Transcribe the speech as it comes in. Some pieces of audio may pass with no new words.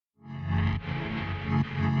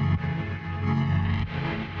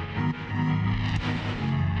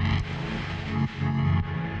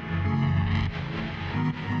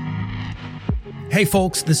Hey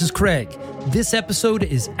folks, this is Craig. This episode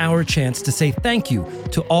is our chance to say thank you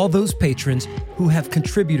to all those patrons who have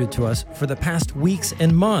contributed to us for the past weeks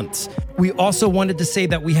and months. We also wanted to say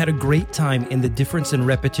that we had a great time in the Difference in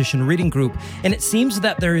Repetition reading group, and it seems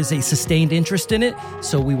that there is a sustained interest in it,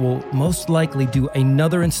 so we will most likely do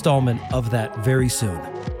another installment of that very soon.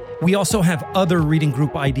 We also have other reading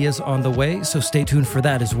group ideas on the way, so stay tuned for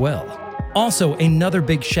that as well. Also, another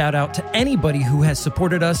big shout out to anybody who has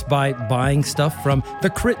supported us by buying stuff from the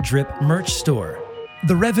Crit Drip merch store.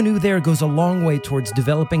 The revenue there goes a long way towards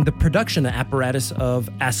developing the production apparatus of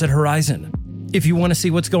Acid Horizon. If you want to see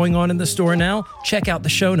what's going on in the store now, check out the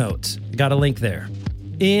show notes. Got a link there.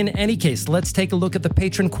 In any case, let's take a look at the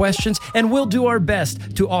patron questions, and we'll do our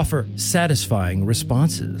best to offer satisfying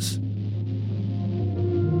responses.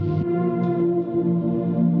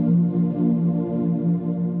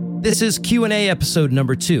 This is Q&A episode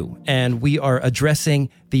number 2, and we are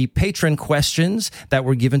addressing the patron questions that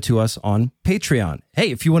were given to us on Patreon.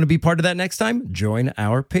 Hey, if you want to be part of that next time, join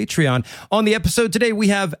our Patreon. On the episode today, we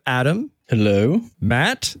have Adam. Hello.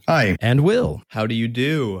 Matt. Hi. And Will. How do you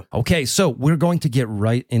do? Okay, so we're going to get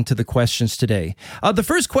right into the questions today. The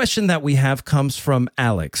first question that we have comes from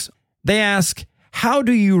Alex. They ask, how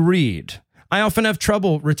do you read? I often have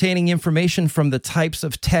trouble retaining information from the types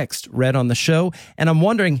of text read on the show, and I'm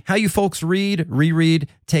wondering how you folks read, reread,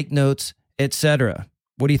 take notes, etc.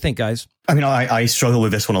 What do you think, guys? I mean, I struggle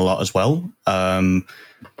with this one a lot as well.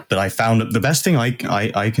 But I found that the best thing I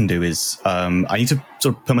can do is I need to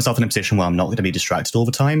sort of put myself in a position where I'm not going to be distracted all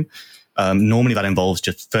the time. Normally that involves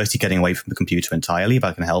just firstly getting away from the computer entirely if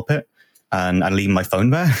I can help it, and leaving my phone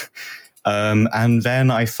there. And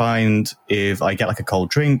then I find if I get like a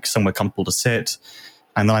cold drink, somewhere comfortable to sit,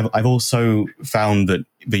 and then I've also found that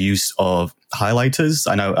the use of highlighters,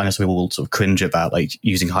 I know some people will sort of cringe at that, like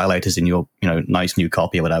using highlighters in your, nice new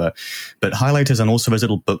copy or whatever, but highlighters and also those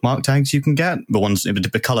little bookmark tags you can get,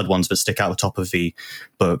 the colored ones that stick out the top of the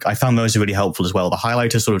book. I found those are really helpful as well. The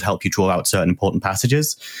highlighters sort of help you draw out certain important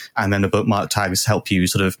passages, and then the bookmark tags help you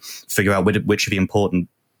sort of figure out which of the important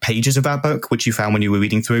pages of that book, which you found when you were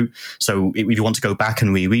reading through. So if you want to go back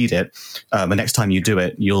and reread it, the next time you do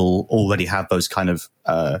it, you'll already have those kind of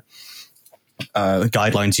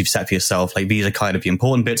guidelines you've set for yourself. Like, these are kind of the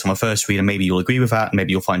important bits on my first read, and maybe you'll agree with that, and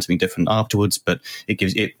maybe you'll find something different afterwards, but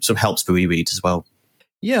it sort of helps for rereads as well.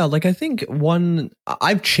 Yeah, like I think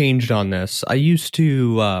I've changed on this. I used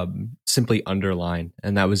to simply underline,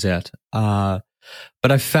 and that was it. But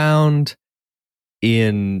I found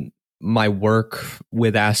in my work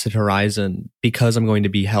with Acid Horizon, because I'm going to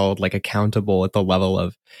be held like accountable at the level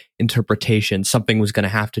of interpretation, something was going to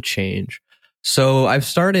have to change. So I've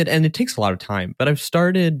started, and it takes a lot of time, but I've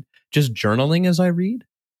started just journaling as I read,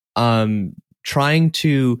 trying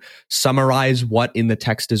to summarize what in the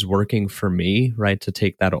text is working for me, right? To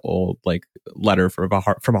take that old like letter from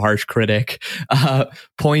a harsh critic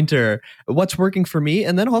pointer, what's working for me,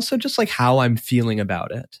 and then also just like how I'm feeling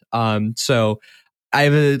about it. So I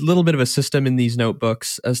have a little bit of a system in these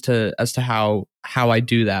notebooks as to how I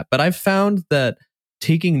do that. But I've found that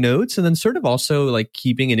taking notes and then sort of also like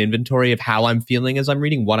keeping an inventory of how I'm feeling as I'm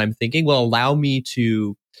reading, what I'm thinking, will allow me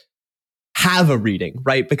to have a reading,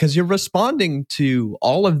 right? Because you're responding to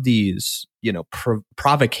all of these,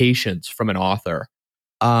 provocations from an author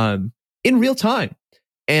in real time.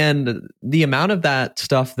 And the amount of that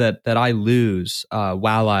stuff that I lose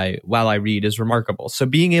while I read is remarkable. So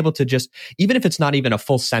being able to just, even if it's not even a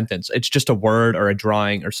full sentence, it's just a word or a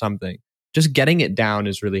drawing or something, just getting it down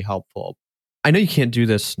is really helpful. I know you can't do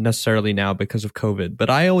this necessarily now because of COVID, but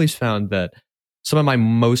I always found that some of my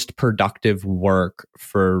most productive work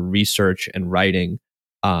for research and writing,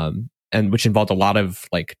 and which involved a lot of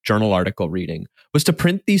like journal article reading, was to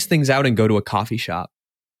print these things out and go to a coffee shop.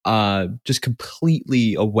 Just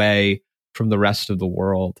completely away from the rest of the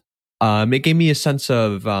world. It gave me a sense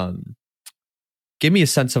of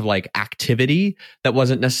like activity that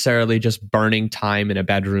wasn't necessarily just burning time in a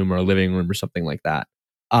bedroom or a living room or something like that.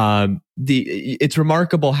 It's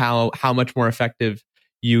remarkable how much more effective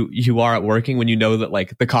you are at working when you know that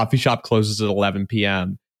like the coffee shop closes at 11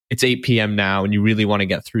 p.m. It's 8 p.m. now, and you really want to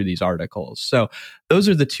get through these articles. So those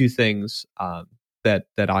are the two things that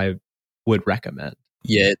I would recommend.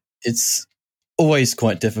 Yeah, it's always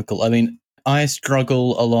quite difficult. I mean, I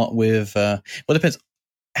struggle a lot with, it depends.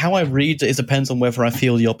 How I read it depends on whether I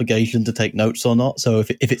feel the obligation to take notes or not. So if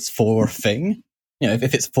it's for a thing,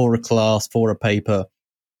 if it's for a class, for a paper,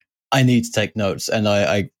 I need to take notes. And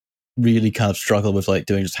I really kind of struggle with like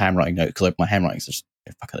doing just handwriting notes, because like my handwriting is just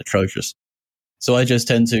fucking atrocious. So I just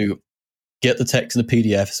tend to get the text in a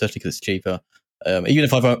PDF, especially because it's cheaper. Even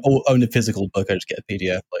if I own a physical book, I just get a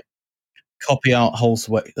PDF. Like, copy out whole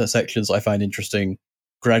sections I find interesting,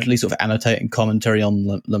 gradually sort of annotating commentary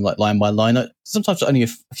on them like line by line. Sometimes only a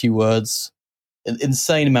few words, an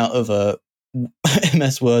insane amount of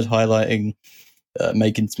MS Word highlighting,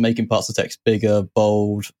 making parts of text bigger,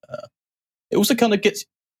 bold. It also kind of gets,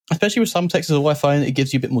 especially with some texts, I find it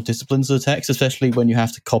gives you a bit more discipline to the text, especially when you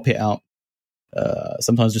have to copy it out.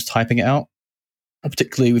 Sometimes just typing it out,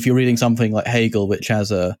 particularly if you're reading something like Hegel, which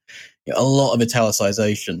has a lot of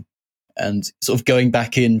italicization, and sort of going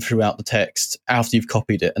back in throughout the text after you've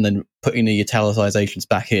copied it, and then putting the italicizations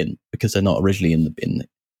back in because they're not originally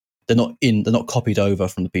they're not copied over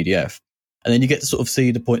from the PDF, and then you get to sort of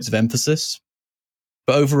see the points of emphasis.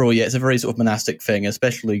 But overall, yeah, it's a very sort of monastic thing,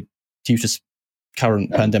 especially due to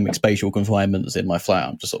current pandemic spatial confinements in my flat.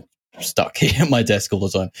 I'm just sort of stuck here at my desk all the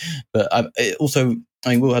time. But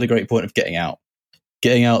Will had a great point of getting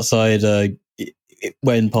outside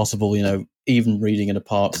when possible. Even reading in a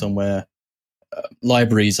park somewhere.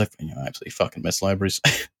 Libraries, I absolutely fucking miss libraries.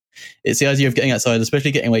 It's the idea of getting outside,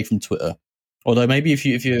 especially getting away from Twitter. Although maybe if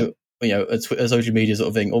you a Twitter social media sort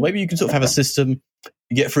of thing, or maybe you can sort of have a system.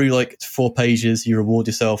 You get through like 4 pages, you reward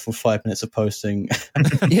yourself with 5 minutes of posting.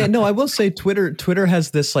 Yeah, no, I will say Twitter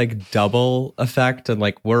has this like double effect, and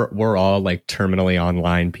like we're all like terminally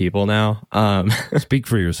online people now. Speak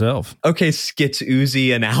for yourself. Okay, Skits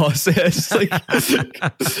Uzi analysis. Like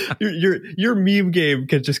your meme game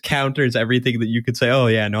just counters everything that you could say. Oh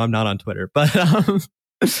yeah, no, I'm not on Twitter. But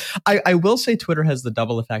I will say Twitter has the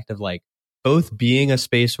double effect of like both being a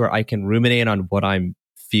space where I can ruminate on what I'm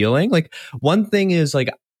feeling. Like one thing is like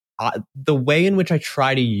the way in which I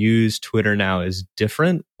try to use Twitter now is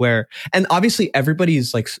different, and obviously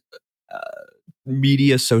everybody's like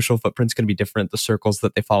media social footprint's going to be different. The circles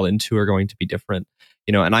that they fall into are going to be different,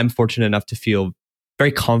 and I'm fortunate enough to feel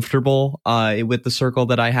very comfortable with the circle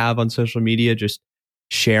that I have on social media, just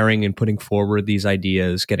sharing and putting forward these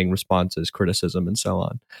ideas, getting responses, criticism, and so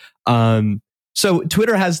on. So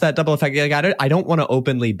Twitter has that double effect. Like, I don't want to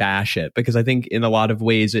openly bash it because I think in a lot of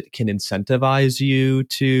ways it can incentivize you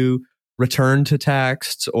to return to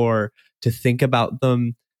texts or to think about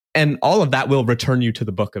them. And all of that will return you to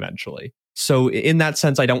the book eventually. So in that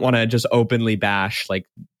sense, I don't want to just openly bash like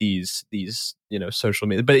these social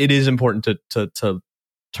media, but it is important to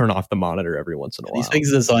turn off the monitor every once in a while. These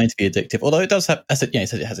things are designed to be addictive, although it does have, as it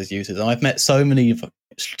has its uses. And I've met so many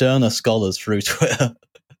sterner scholars through Twitter.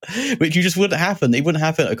 Which you just wouldn't happen. It wouldn't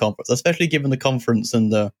happen at a conference, especially given the conference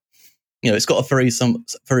and it's got a very sort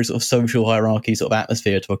of social hierarchy sort of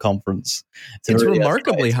atmosphere to a conference. It's really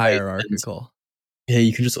remarkably hierarchical. Yeah,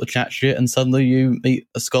 you can just sort of chat shit, and suddenly you meet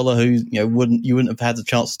a scholar who you wouldn't have had the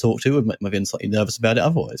chance to talk to, and might have been slightly nervous about it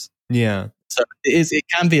otherwise. Yeah. So it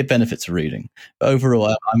can be a benefit to reading. But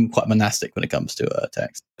overall, I'm quite monastic when it comes to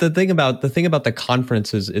text. The thing about the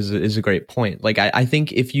conference is a great point. Like I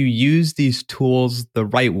think if you use these tools the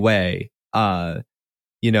right way, they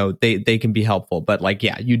can be helpful. But like,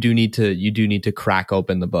 yeah, you do need to crack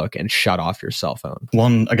open the book and shut off your cell phone.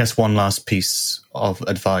 One last piece of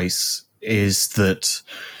advice is that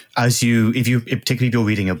particularly if you're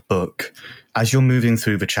reading a book, as you're moving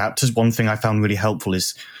through the chapters, one thing I found really helpful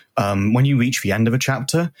is when you reach the end of a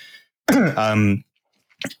chapter,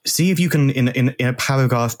 see if you can, in a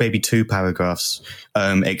paragraph, maybe 2 paragraphs,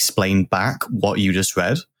 explain back what you just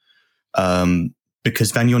read.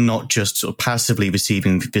 Because then you're not just sort of passively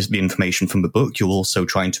receiving the information from the book, you're also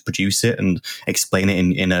trying to produce it and explain it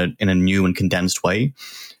in a new and condensed way.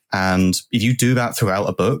 And if you do that throughout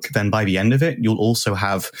a book, then by the end of it, you'll also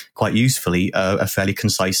have quite usefully a fairly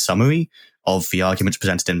concise summary of the arguments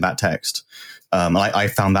presented in that text. I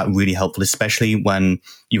found that really helpful, especially when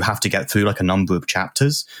you have to get through like a number of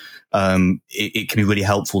chapters. It can be really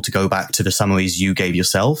helpful to go back to the summaries you gave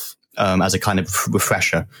yourself as a kind of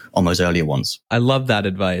refresher on those earlier ones. I love that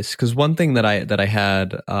advice, because one thing that I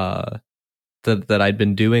had that I'd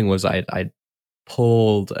been doing was I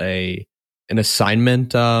pulled an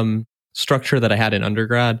assignment structure that I had in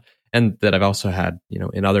undergrad and that I've also had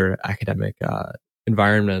in other academic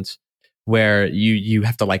environments, where you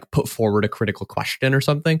have to like put forward a critical question or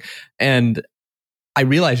something. And I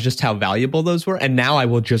realized just how valuable those were. And now I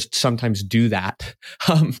will just sometimes do that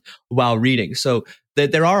while reading. So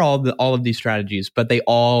there are all of these strategies, but they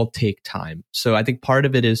all take time. So I think part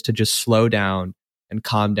of it is to just slow down and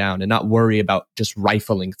calm down and not worry about just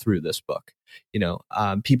rifling through this book.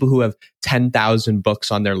 People who have 10,000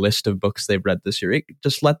 books on their list of books they've read this year,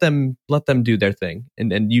 just let them do their thing.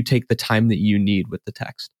 And you take the time that you need with the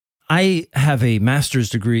text. I have a master's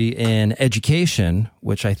degree in education,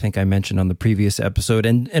 which I think I mentioned on the previous episode.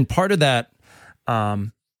 And part of that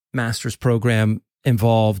master's program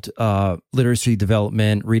involved literacy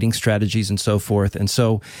development, reading strategies, and so forth.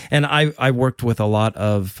 And I worked with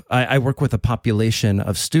I work with a population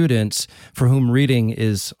of students for whom reading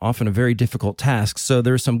is often a very difficult task. So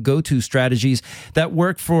there are some go-to strategies that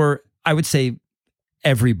work for, I would say,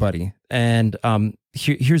 everybody. And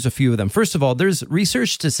here's a few of them. First of all, there's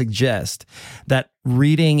research to suggest that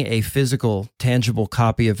reading a physical, tangible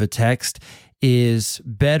copy of a text is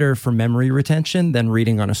better for memory retention than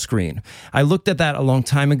reading on a screen. I looked at that a long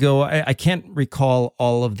time ago. I can't recall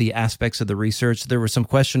all of the aspects of the research. There were some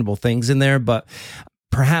questionable things in there, but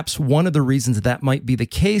perhaps one of the reasons that might be the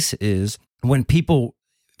case is when people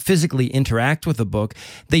physically interact with a book,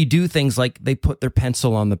 they do things like they put their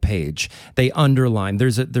pencil on the page, they underline.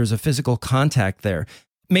 There's a physical contact there.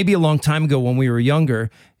 Maybe a long time ago when we were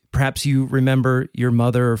younger, perhaps you remember your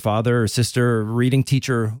mother or father or sister or reading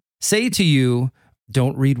teacher say to you,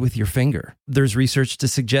 don't read with your finger. There's research to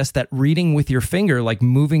suggest that reading with your finger, like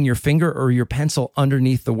moving your finger or your pencil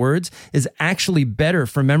underneath the words, is actually better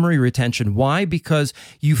for memory retention. Why? Because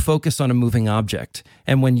you focus on a moving object.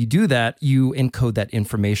 And when you do that, you encode that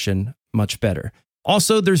information much better.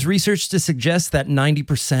 Also, there's research to suggest that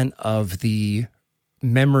 90% of the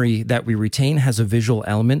memory that we retain has a visual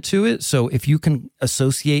element to it. So if you can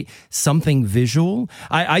associate something visual,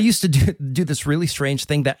 I used to do this really strange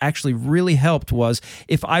thing that actually really helped was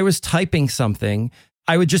if I was typing something,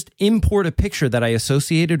 I would just import a picture that I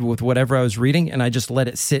associated with whatever I was reading and I just let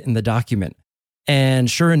it sit in the document. And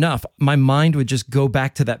sure enough, my mind would just go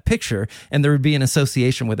back to that picture and there would be an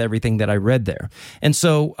association with everything that I read there. And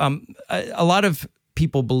so a lot of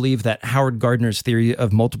people believe that Howard Gardner's theory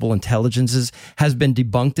of multiple intelligences has been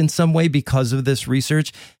debunked in some way because of this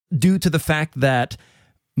research, due to the fact that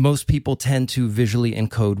most people tend to visually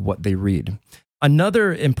encode what they read.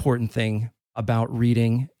 Another important thing about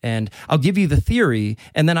reading, and I'll give you the theory,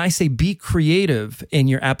 and then I say be creative in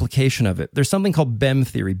your application of it. There's something called BEM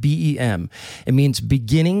theory, B-E-M. It means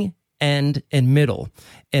beginning, end, and middle.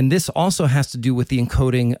 And this also has to do with the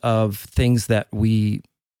encoding of things that we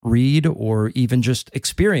read or even just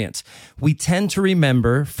experience. We tend to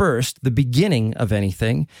remember first the beginning of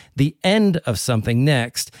anything, the end of something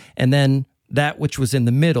next, and then that which was in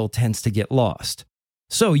the middle tends to get lost.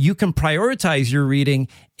 So you can prioritize your reading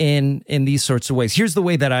in these sorts of ways. Here's the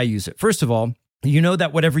way that I use it. First of all, you know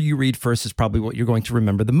that whatever you read first is probably what you're going to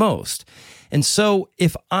remember the most. And so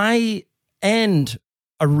if I end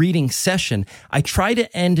a reading session, I try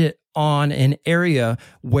to end it on an area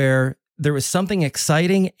where there was something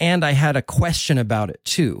exciting and I had a question about it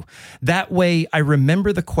too. That way I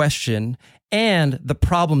remember the question and the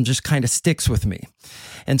problem just kind of sticks with me.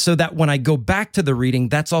 And so that when I go back to the reading,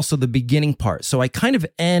 that's also the beginning part. So I kind of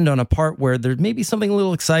end on a part where there may be something a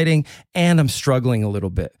little exciting and I'm struggling a little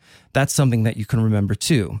bit. That's something that you can remember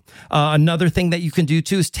too. Another thing that you can do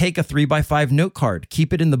too is take a 3x5 note card,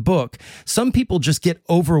 keep it in the book. Some people just get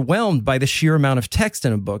overwhelmed by the sheer amount of text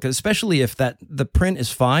in a book, especially if the print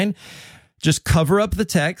is fine. Just cover up the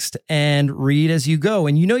text and read as you go.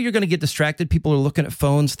 And you know you're going to get distracted. People are looking at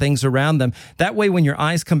phones, things around them. That way, when your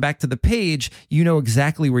eyes come back to the page, you know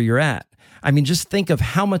exactly where you're at. I mean, just think of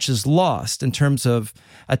how much is lost in terms of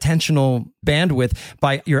attentional bandwidth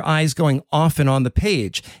by your eyes going off and on the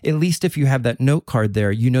page. At least if you have that note card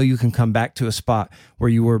there, you know you can come back to a spot where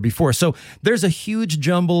you were before. So there's a huge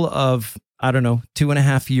jumble of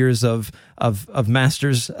 2.5 years of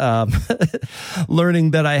master's learning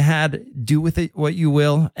that I had. Do with it what you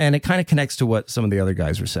will. And it kind of connects to what some of the other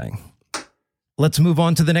guys were saying. Let's move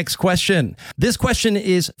on to the next question. This question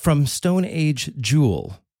is from Stone Age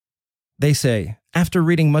Jewel. They say, after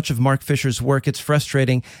reading much of Mark Fisher's work, it's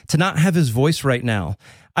frustrating to not have his voice right now.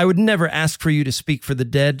 I would never ask for you to speak for the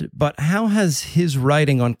dead, but how has his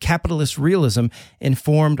writing on capitalist realism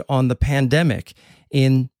informed on the pandemic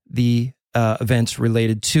in the events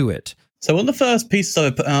related to it? So one of the first pieces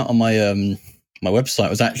I put out on my my website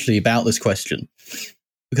was actually about this question,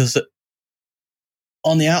 because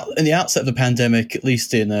in the outset of the pandemic, at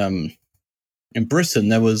least in Britain,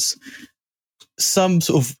 there was some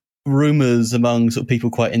sort of rumors among sort of people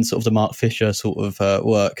quite in sort of the Mark Fisher sort of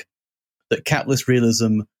work that capitalist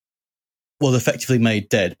realism was effectively made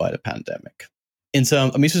dead by the pandemic. This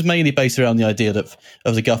was mainly based around the idea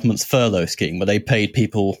of the government's furlough scheme, where they paid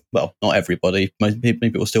people, well, not everybody, many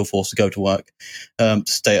people were still forced to go to work, to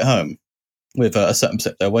stay at home with a certain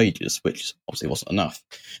percent of their wages, which obviously wasn't enough.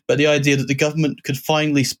 But the idea that the government could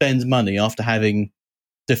finally spend money after having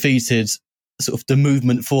defeated sort of the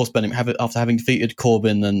movement for spending, after having defeated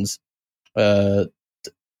Corbyn and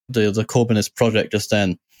the Corbynist project just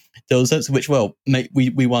then, there was a sense in which, well,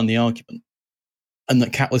 we won the argument. and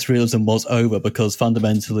that capitalist realism was over because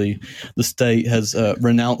fundamentally the state has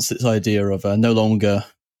renounced its idea of no longer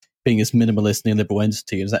being this minimalist neoliberal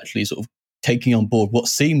entity and is actually sort of taking on board what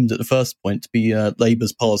seemed at the first point to be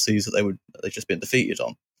Labour's policies that they've just been defeated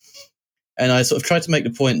on. And I sort of tried to make the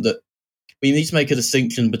point that we need to make a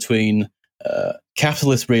distinction between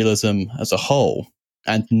capitalist realism as a whole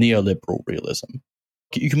and neoliberal realism.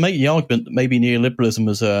 You can make the argument that maybe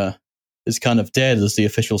neoliberalism is kind of dead as the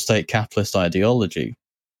official state capitalist ideology.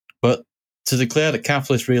 But to declare that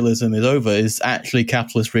capitalist realism is over is actually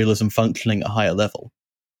capitalist realism functioning at a higher level,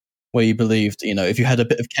 where you believed, if you had a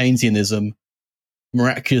bit of Keynesianism,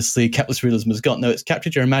 miraculously capitalist realism has gone. No, it's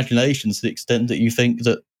captured your imagination to the extent that you think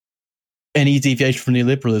that any deviation from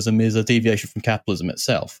neoliberalism is a deviation from capitalism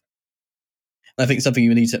itself. And I think it's something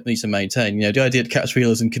you need to maintain. The idea that capitalist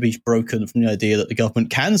realism could be broken from the idea that the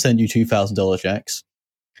government can send you $2,000 checks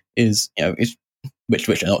is which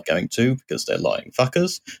they're not going to because they're lying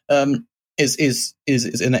fuckers. Is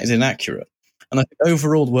inaccurate. And I think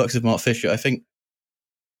overall the works of Mark Fisher, I think,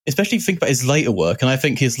 especially if you think about his later work, and I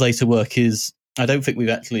think his later work I don't think we've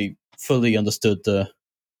actually fully understood the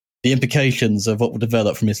implications of what will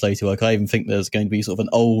develop from his later work. I even think there's going to be sort of an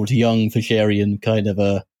old, young Fisherian kind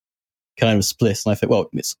of split, and I think, well,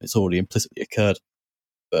 it's already implicitly occurred.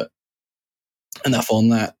 But enough on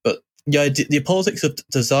that. But the politics of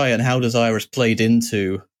desire and how desire has played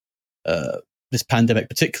into this pandemic,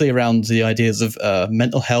 particularly around the ideas of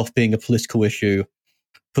mental health being a political issue,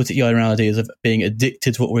 particularly around ideas of being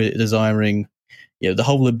addicted to what we're desiring, the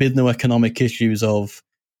whole libido-economic issues of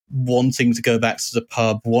wanting to go back to the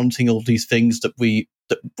pub, wanting all these things that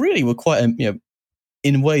really were quite,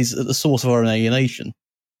 in ways at the source of our alienation.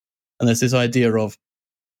 And there's this idea of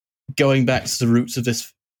going back to the roots of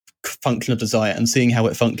this function of desire and seeing how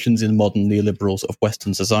it functions in modern neoliberal sort of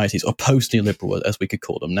Western societies, or post-neoliberal, as we could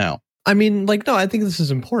call them now. I mean, no, I think this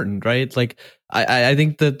is important, right? I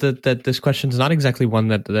think that this question is not exactly one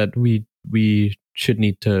that we should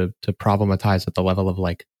need to problematize at the level of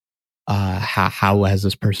how has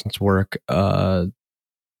this person's work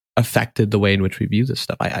affected the way in which we view this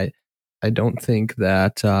stuff. I don't think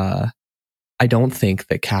that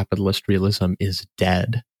capitalist realism is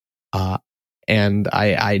dead, and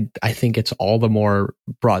I think it's all the more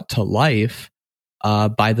brought to life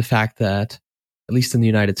by the fact that, at least in the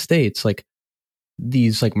United States,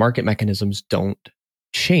 these market mechanisms don't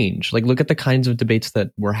change. Look at the kinds of debates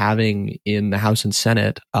that we're having in the House and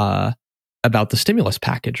Senate about the stimulus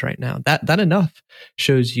package right now. That enough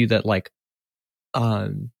shows you that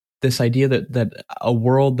this idea that a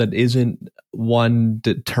world that isn't one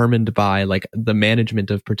determined by the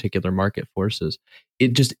management of particular market forces,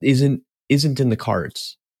 it just isn't in the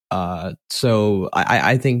cards. So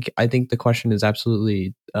I think the question is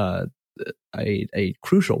absolutely a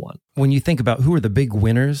crucial one. When you think about who are the big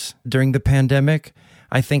winners during the pandemic,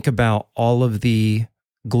 I think about all of the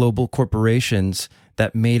global corporations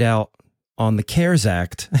that made out on the CARES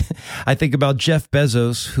Act. I think about Jeff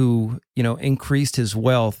Bezos, who, increased his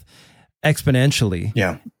wealth exponentially.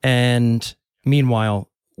 Yeah. And meanwhile,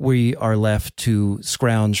 we are left to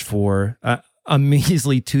scrounge for a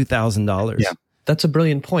measly $2,000. Yeah. That's a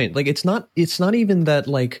brilliant point. It's not even that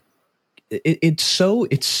it's so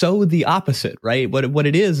the opposite, right? What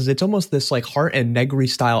it is it's almost this Hart and Negri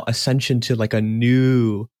style ascension to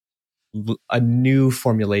a new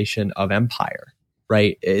formulation of empire,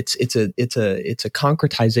 right? It's a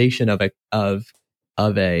concretization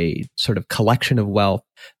of a sort of collection of wealth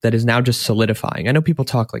that is now just solidifying. I know people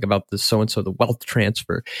talk about the so-and-so, the wealth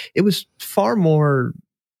transfer. It was far more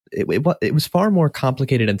it was far more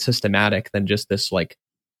complicated and systematic than just this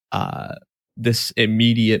this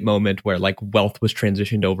immediate moment where wealth was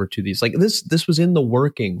transitioned over to these this was in the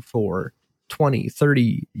working for 20,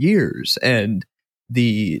 30 years, and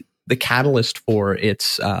the catalyst for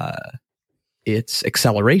its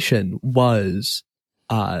acceleration was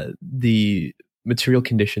the material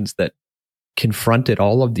conditions that confronted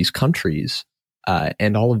all of these countries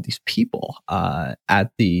and all of these people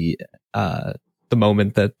at the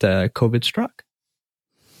moment that COVID struck.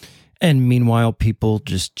 And meanwhile, people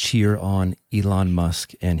just cheer on Elon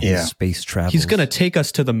Musk and his space travel. He's going to take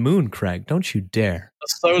us to the moon, Craig. Don't you dare. A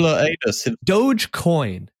solar ADAS.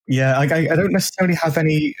 Dogecoin. Yeah, I don't necessarily have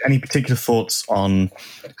any particular thoughts on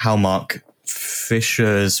how Mark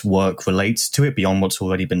Fisher's work relates to it beyond what's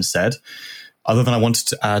already been said. Other than I wanted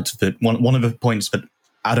to add that one of the points that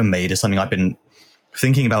Adam made is something I've been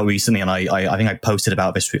thinking about recently, and I think I posted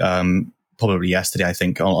about this probably yesterday, I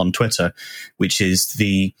think, on Twitter, which is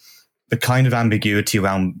the kind of ambiguity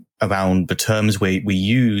around the terms we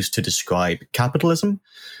use to describe capitalism,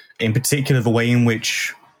 in particular the way in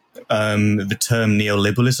which the term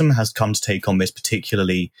neoliberalism has come to take on this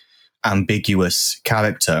particularly ambiguous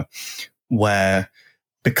character, where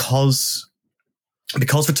because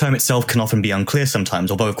the term itself can often be unclear sometimes,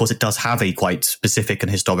 although of course it does have a quite specific and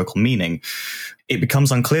historical meaning, it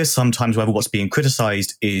becomes unclear sometimes whether what's being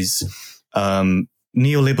criticized is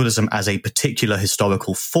neoliberalism as a particular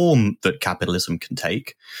historical form that capitalism can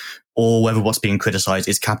take, or whether what's being criticized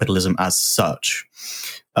is capitalism as such.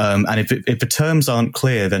 And if the terms aren't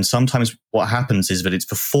clear, then sometimes what happens is that it's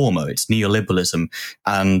the former, it's neoliberalism,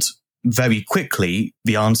 and very quickly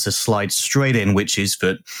the answer slides straight in, which is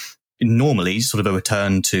that normally sort of a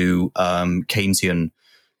return to Keynesian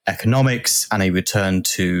economics and a return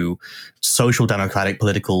to social democratic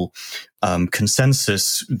political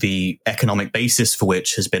consensus, the economic basis for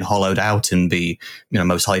which has been hollowed out in the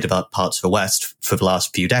most highly developed parts of the West for the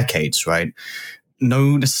last few decades, right?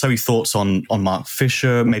 No necessary thoughts on Mark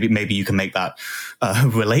Fisher. Maybe you can make that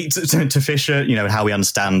relate to Fisher, how we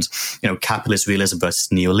understand, capitalist realism versus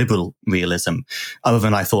neoliberal realism. Other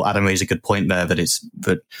than I thought Adam raised a good point there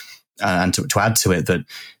and to add to it, that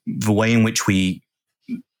the way in which we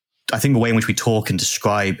talk and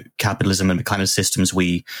describe capitalism and the kind of systems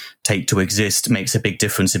we take to exist makes a big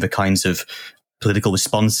difference in the kinds of political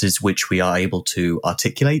responses which we are able to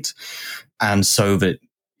articulate. And so that,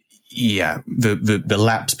 the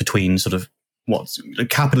lapse between sort of what's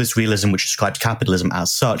capitalist realism, which describes capitalism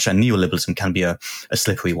as such, and neoliberalism can be a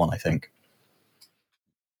slippery one, I think.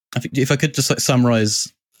 I think if I could just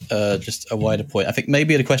summarize just a wider point, I think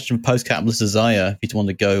maybe the question of post-capitalist desire, if you want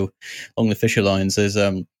to go along the Fisher lines, is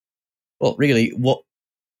really what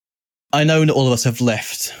I know that all of us have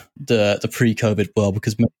left the pre-COVID world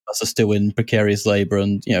because many of us are still in precarious labor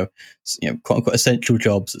and quite unquote essential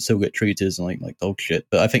jobs that still get treated like dog shit.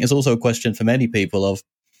 But I think it's also a question for many people of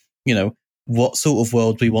what sort of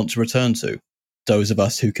world we want to return to. Those of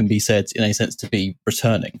us who can be said in a sense to be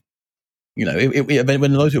returning.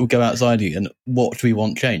 When those people go outside again, what do we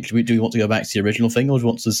want changed? Do we want to go back to the original thing, or do we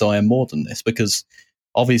want to desire more than this? Because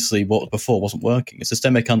obviously what before wasn't working. A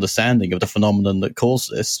systemic understanding of the phenomenon that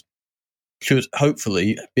caused this should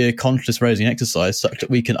hopefully be a conscious raising exercise such that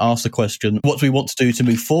we can ask the question, what do we want to do to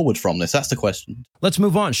move forward from this? That's the question. Let's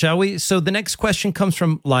move on, shall we? So the next question comes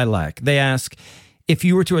from Lilac. They ask, if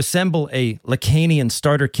you were to assemble a Lacanian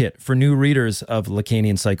starter kit for new readers of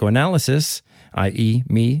Lacanian psychoanalysis, i.e.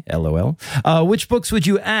 me, LOL, which books would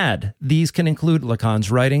you add? These can include Lacan's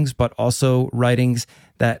writings, but also writings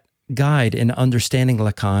that guide in understanding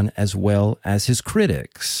Lacan as well as his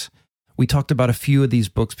critics. We talked about a few of these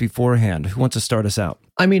books beforehand. Who wants to start us out?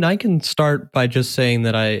 I mean, I can start by just saying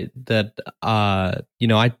that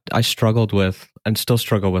I struggled with and still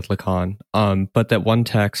struggle with Lacan. But that one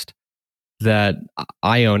text that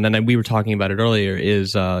I own, and we were talking about it earlier,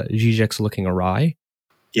 is Zizek's Looking Awry.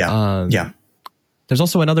 Yeah. There's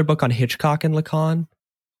also another book on Hitchcock and Lacan.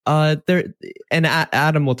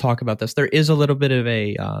 Adam will talk about this. There is a little bit of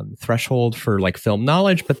a threshold for like film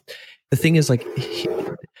knowledge, but the thing is, like,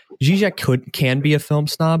 Zizek can be a film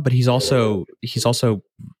snob, but he's also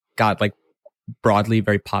got like broadly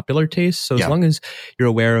very popular tastes. So as long as you're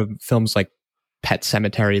aware of films like Pet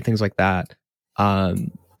Sematary, things like that,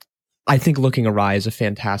 I think Looking Awry is a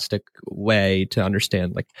fantastic way to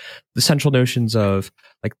understand like the central notions of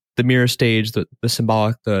like the mirror stage, the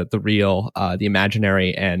symbolic, the real, the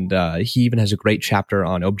imaginary, and he even has a great chapter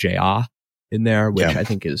on objet in there, which I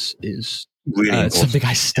think is really something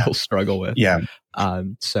I still struggle with.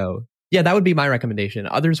 So that would be my recommendation.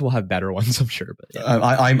 Others will have better ones, I'm sure. But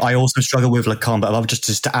I also struggle with Lacan, but I'll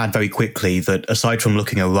just to add very quickly that aside from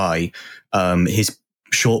Looking Awry, his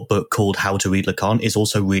short book called How to Read Lacan is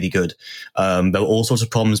also really good. There are all sorts of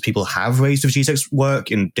problems people have raised with Zizek's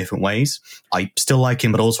work in different ways. I still like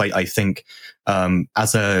him, but also I think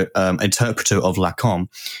as a interpreter of Lacan,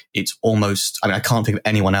 it's almost, I can't think of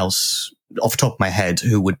anyone else off the top of my head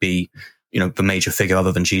who would be the major figure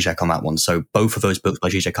other than Zizek on that one. So both of those books by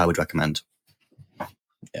Zizek I would recommend.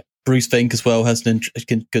 Yeah. Bruce Fink as well has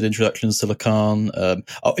good introductions to Lacan.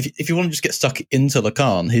 If you want to just get stuck into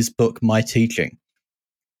Lacan, his book My Teaching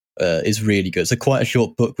is really good. It's quite a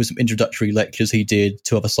short book with some introductory lectures he did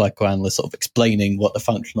to other psychoanalysts, sort of explaining what the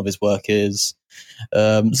function of his work is.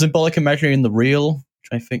 Symbolic Imaginary and the Real,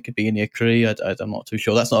 which I think could be in the Acri. I'm not too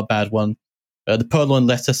sure. That's not a bad one. The Purloin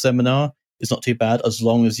Letter Seminar is not too bad as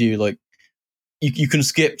long as you you can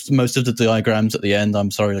skip most of the diagrams at the end. I'm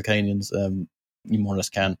sorry, Lacanians. You more or less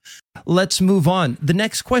can. Let's move on. The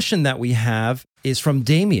next question that we have is from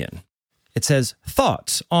Damien. It says,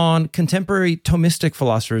 thoughts on contemporary Thomistic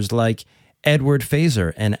philosophers like Edward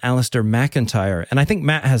Feser and Alistair MacIntyre. And I think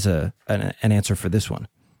Matt has an answer for this one.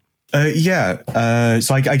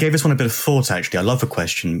 So I gave this one a bit of thought, actually. I love the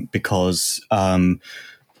question because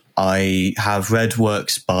I have read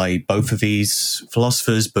works by both of these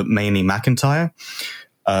philosophers, but mainly MacIntyre.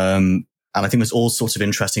 And I think there's all sorts of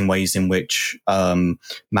interesting ways in which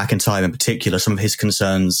MacIntyre in particular, some of his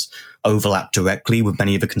concerns overlap directly with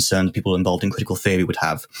many of the concerns people involved in critical theory would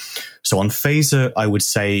have. So on Phaser, I would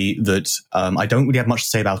say that I don't really have much to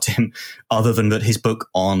say about him other than that his book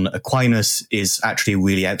on Aquinas is actually a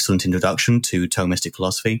really excellent introduction to Thomistic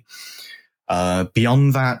philosophy.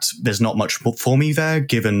 Beyond that, there's not much for me there,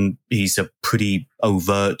 given he's a pretty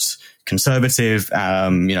overt conservative,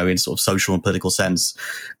 in sort of social and political sense.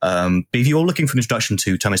 But if you're looking for an introduction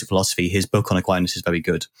to Thomistic philosophy, his book on Aquinas is very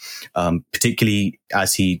good, particularly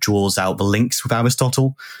as he draws out the links with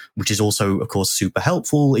Aristotle, which is also, of course, super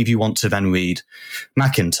helpful if you want to then read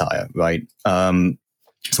MacIntyre, right?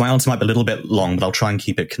 So my answer might be a little bit long, but I'll try and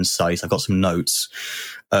keep it concise. I've got some notes.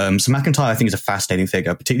 So MacIntyre, I think, is a fascinating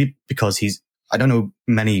figure, particularly because I don't know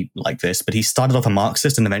many like this, but he started off a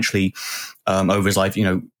Marxist and eventually, over his life,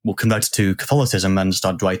 converted to Catholicism and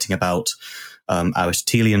started writing about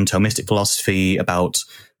Aristotelian Thomistic philosophy, about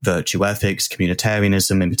virtue ethics,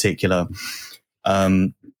 communitarianism in particular.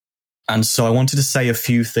 And so I wanted to say a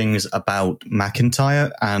few things about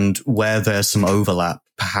MacIntyre and where there's some overlap,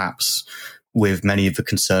 perhaps, with many of the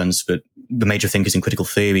concerns that the major thinkers in critical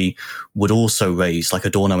theory would also raise, like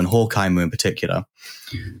Adorno and Horkheimer in particular.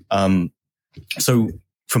 So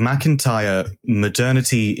for MacIntyre,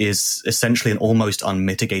 modernity is essentially an almost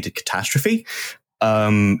unmitigated catastrophe.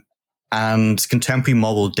 And contemporary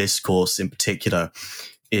moral discourse in particular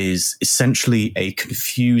is essentially a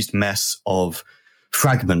confused mess of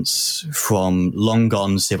fragments from long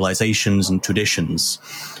gone civilizations and traditions,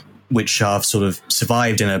 which have sort of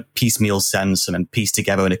survived in a piecemeal sense and then pieced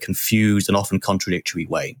together in a confused and often contradictory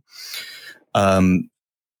way.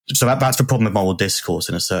 So that's the problem with moral discourse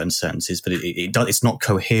in a certain sense, is that it's not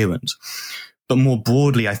coherent. But more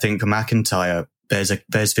broadly, I think for MacIntyre, there's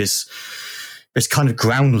this kind of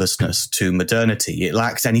groundlessness to modernity. It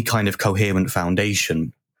lacks any kind of coherent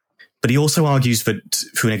foundation. But he also argues that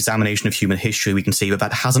through an examination of human history, we can see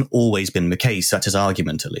that hasn't always been the case. That's his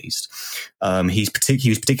argument, at least. He was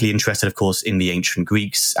particularly interested, of course, in the ancient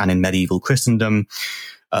Greeks and in medieval Christendom.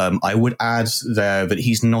 I would add there that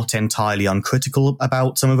he's not entirely uncritical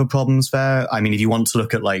about some of the problems there. I mean, if you want to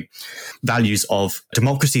look at like values of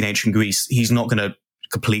democracy in ancient Greece, he's not going to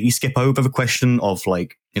completely skip over the question of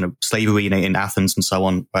slavery in Athens and so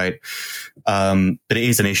on, right? But it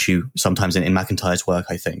is an issue sometimes in MacIntyre's work,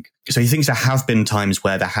 I think. So he thinks there have been times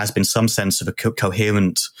where there has been some sense of a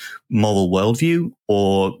coherent moral worldview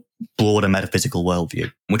or broader metaphysical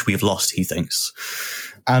worldview, which we have lost, he thinks.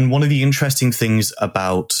 And one of the interesting things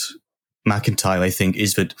about MacIntyre, I think,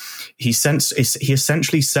 is that he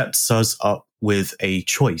essentially sets us up with a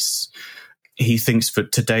choice. He thinks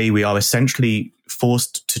that today we are essentially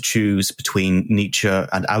forced to choose between Nietzsche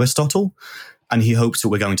and Aristotle, and he hopes that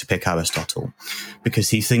we're going to pick Aristotle because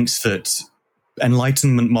he thinks that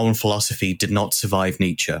Enlightenment moral philosophy did not survive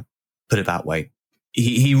Nietzsche, put it that way.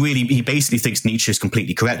 He basically thinks Nietzsche is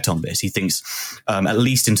completely correct on this. He thinks, at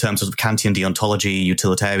least in terms of Kantian deontology,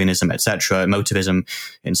 utilitarianism, etc., emotivism,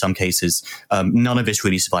 in some cases, none of this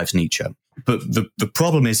really survives Nietzsche. But the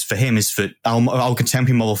problem is for him is that our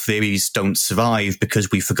contemporary moral theories don't survive because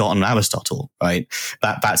we've forgotten Aristotle, right?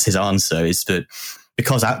 That's his answer, is that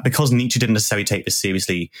because Nietzsche didn't necessarily take this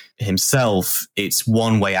seriously himself, it's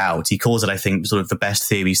one way out. He calls it, I think, sort of the best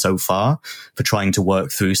theory so far for trying to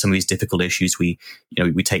work through some of these difficult issues we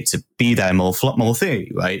take to be there in moral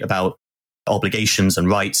theory, right? About obligations and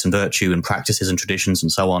rights and virtue and practices and traditions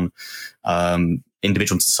and so on,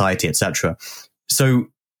 individual society, etc. So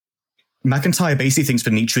MacIntyre basically thinks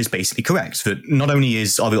that Nietzsche is basically correct, that not only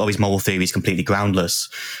is all his moral theories completely groundless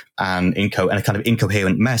and a kind of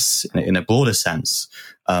incoherent mess in a broader sense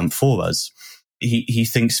for us, he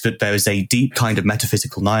thinks that there is a deep kind of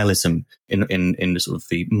metaphysical nihilism in the sort of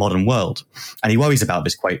the modern world, and he worries about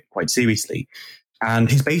this quite seriously.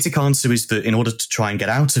 And his basic answer is that in order to try and get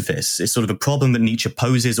out of this, it's sort of a problem that Nietzsche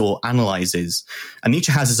poses or analyzes. And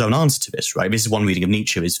Nietzsche has his own answer to this, right? This is one reading of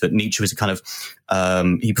Nietzsche, is that Nietzsche is a kind of,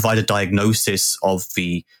 he provided a diagnosis of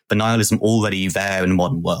the nihilism already there in the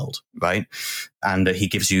modern world, right? And he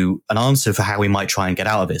gives you an answer for how we might try and get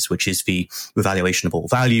out of this, which is the revaluation of all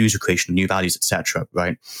values, the creation of new values, etc.,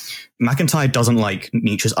 right? MacIntyre doesn't like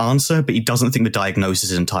Nietzsche's answer, but he doesn't think the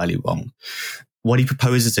diagnosis is entirely wrong. what he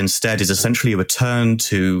proposes instead is essentially a return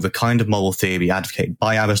to the kind of moral theory advocated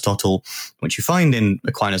by Aristotle, which you find in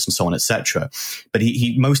Aquinas and so on, etc. But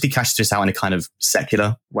he mostly casts this out in a kind of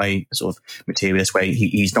secular way, a sort of materialist way.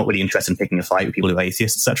 He's not really interested in picking a fight with people who are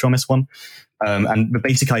atheists, etc. on this one. And the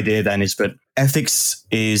basic idea then is that ethics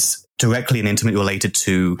is directly and intimately related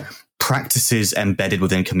to practices embedded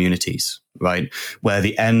within communities, right? Where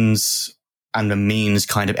the ends and the means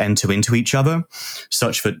kind of enter into each other,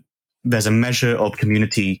 such that there's a measure of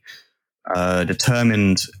community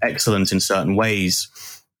determined excellence in certain ways,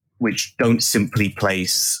 which don't simply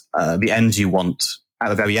place the ends you want at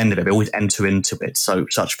the very end of it. They always enter into it, so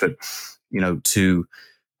such that to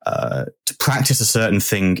practice a certain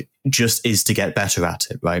thing just is to get better at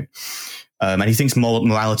it, right? And he thinks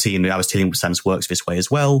morality in the Aristotelian sense works this way as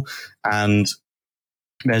well, and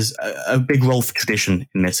there's a big role for tradition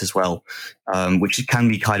in this as well, which can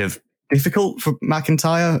be kind of difficult for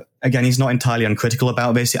MacIntyre. Again, he's not entirely uncritical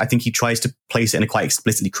about this. I think he tries to place it in a quite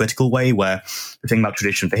explicitly critical way, where the thing about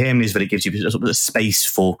tradition for him is that it gives you a sort of space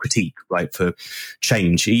for critique, right, for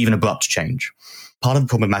change, even abrupt change. Part of the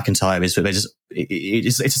problem with MacIntyre is that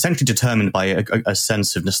it's essentially determined by a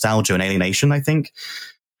sense of nostalgia and alienation, I think.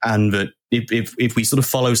 And that if we sort of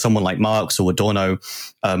follow someone like Marx or Adorno,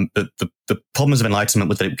 the problems of Enlightenment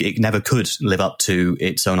was that it never could live up to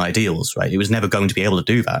its own ideals, right? It was never going to be able to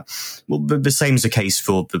do that. Well, the same is the case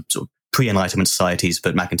for the sort of pre-Enlightenment societies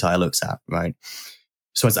that MacIntyre looks at, right?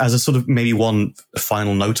 So as a sort of maybe one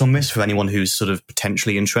final note on this for anyone who's sort of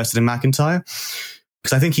potentially interested in MacIntyre,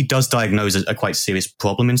 because I think he does diagnose a quite serious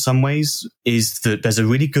problem in some ways, is that there's a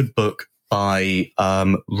really good book by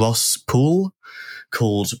Ross Poole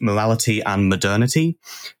called Morality and Modernity.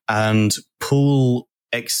 And Poole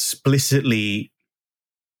explicitly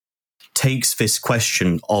takes this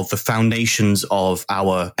question of the foundations of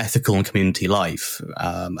our ethical and community life,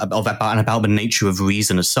 about the nature of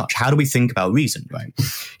reason as such. How do we think about reason, right?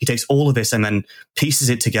 He takes all of this and then pieces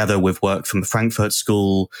it together with work from the Frankfurt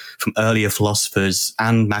School, from earlier philosophers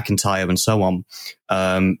and MacIntyre and so on,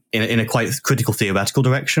 in a quite critical theoretical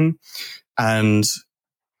direction. And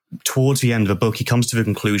towards the end of the book, he comes to the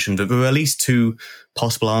conclusion that there are at least two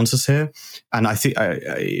possible answers here. And I think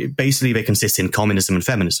basically they consist in communism and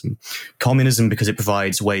feminism. Communism, because it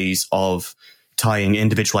provides ways of tying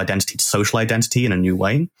individual identity to social identity in a new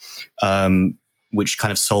way, which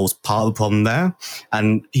kind of solves part of the problem there.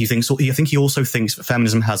 And I think he also thinks that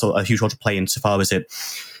feminism has a huge role to play insofar as it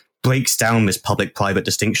breaks down this public-private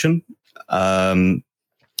distinction, and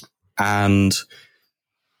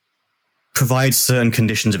provides certain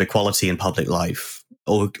conditions of equality in public life,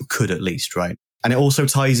 or could at least, right? And it also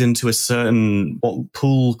ties into a certain, what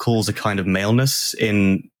Poole calls a kind of maleness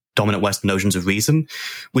in dominant Western notions of reason,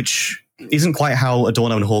 which isn't quite how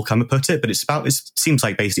Adorno and Horkheimer put it, but it seems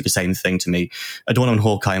like basically the same thing to me. Adorno and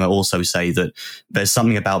Horkheimer also say that there's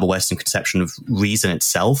something about the Western conception of reason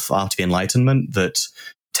itself after the Enlightenment that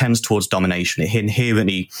tends towards domination. It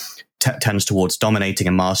inherently tends towards dominating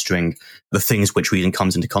and mastering the things which reason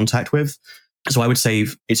comes into contact with. So I would say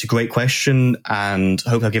it's a great question, and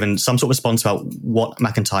hope I've given some sort of response about what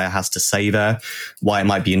MacIntyre has to say there, why it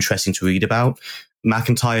might be interesting to read about.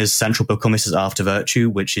 MacIntyre's central book on this is After Virtue,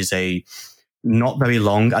 which is a not very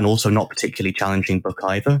long and also not particularly challenging book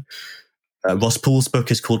either. Ross Poole's book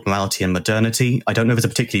is called Morality and Modernity. I don't know if there's a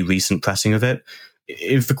particularly recent pressing of it.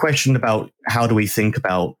 If the question about how do we think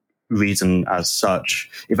about reason as such,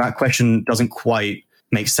 if that question doesn't quite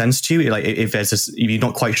make sense to you, like if you're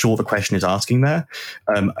not quite sure what the question is asking there,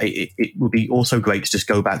 it would be also great to just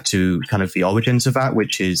go back to kind of the origins of that,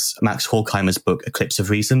 which is Max Horkheimer's book Eclipse of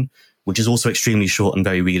Reason, which is also extremely short and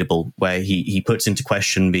very readable, where he puts into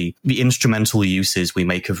question the instrumental uses we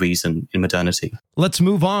make of reason in modernity. Let's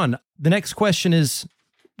move on. The next question is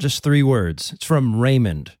just 3 words. It's from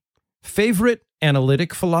Raymond. Favorite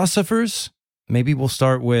analytic philosophers? Maybe we'll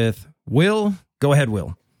start with Will. Go ahead,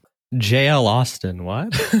 Will. J.L. Austin,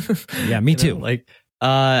 what? Yeah, me too.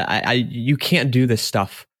 You can't do this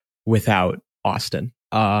stuff without Austin.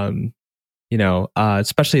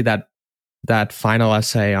 Especially that final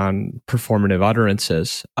essay on performative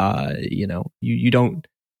utterances. You don't.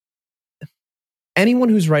 Anyone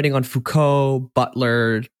who's writing on Foucault,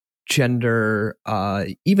 Butler, gender,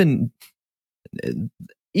 even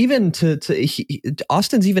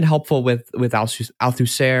Austin's even helpful with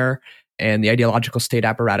Althusser and the ideological state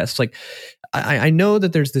apparatus. Like, I know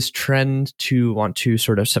that there's this trend to want to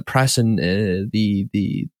sort of suppress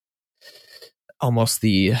the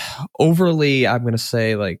overly, I'm going to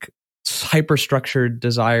say, like, hyper-structured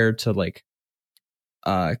desire to like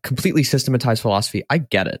completely systematize philosophy. I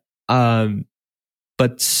get it.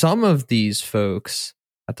 But some of these folks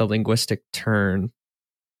linguistic turn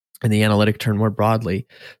and the analytic turn more broadly,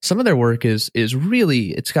 some of their work is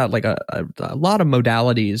really, it's got like a lot of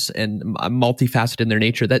modalities and multifaceted in their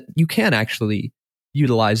nature that you can actually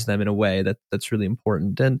utilize them in a way that's really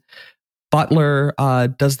important. And Butler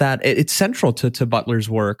does that. It's central to Butler's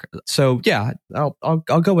work. So yeah, I'll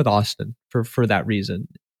go with Austin for that reason.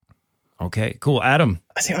 Okay, cool. Adam.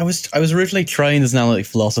 I think I was originally trained as an analytic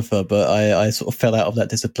philosopher, but I sort of fell out of that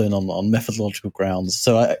discipline on methodological grounds.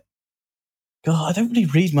 So I don't really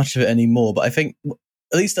read much of it anymore. But I think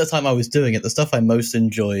at least at the time I was doing it, the stuff I most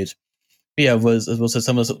enjoyed, was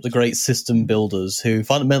some of the great system builders who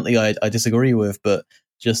fundamentally I disagree with, but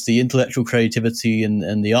just the intellectual creativity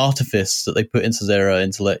and the artifice that they put into their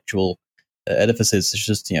intellectual edifices is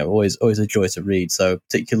just always a joy to read. So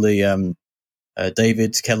particularly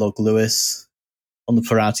David Kellogg Lewis on the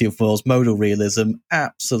plurality of worlds, modal realism,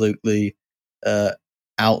 absolutely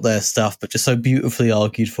out there stuff, but just so beautifully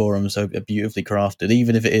argued for and so beautifully crafted,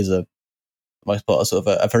 even if it is a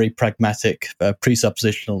very pragmatic,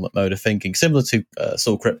 presuppositional mode of thinking, similar to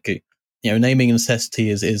Saul Kripke. Naming and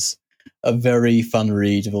necessity is a very fun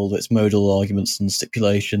read of all its modal arguments and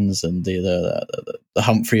stipulations and the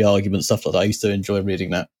Humphrey argument, stuff like that. I used to enjoy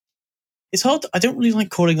reading that. It's hard. I don't really like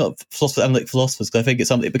calling up analytic philosophers because I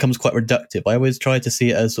think it becomes quite reductive. I always try to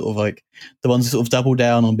see it as sort of like the ones who sort of double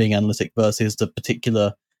down on being analytic versus the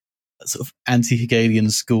particular sort of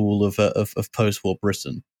anti-Hegelian school of post-war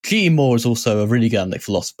Britain. G.E. Moore is also a really good analytic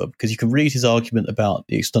philosopher because you can read his argument about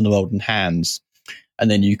the external world in hands, and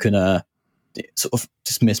then you can sort of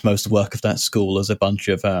dismiss most of the work of that school as a bunch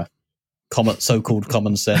of so-called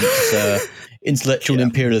common sense intellectual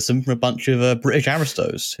imperialism from a bunch of British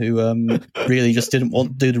aristos who really just didn't want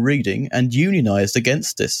to do the reading and unionized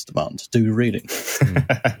against this demand to do the reading.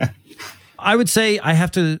 I would say I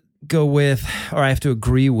have to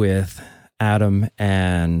agree with Adam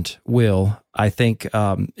and Will. I think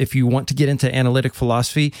if you want to get into analytic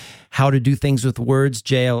philosophy, how to do things with words,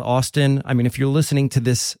 J.L. Austin. I mean, if you're listening to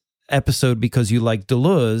this episode because you like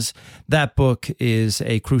Deleuze, that book is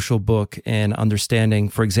a crucial book in understanding,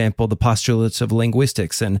 for example, the postulates of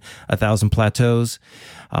linguistics and 1,000 Plateaus.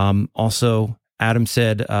 Also, Adam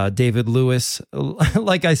said David Lewis.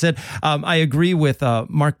 Like I said, I agree with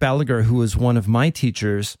Mark Balaguer, who was one of my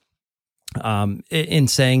teachers, in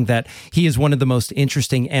saying that he is one of the most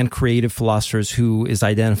interesting and creative philosophers who is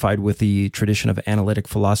identified with the tradition of analytic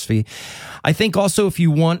philosophy. I think also if you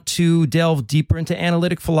want to delve deeper into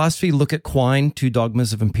analytic philosophy, look at Quine, Two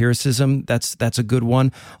Dogmas of Empiricism. That's a good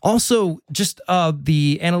one. Also, just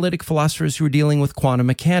the analytic philosophers who are dealing with quantum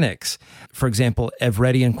mechanics. For example,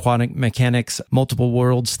 Everettian quantum mechanics, multiple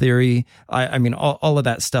worlds theory. I mean, all of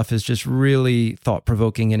that stuff is just really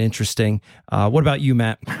thought-provoking and interesting. What about you,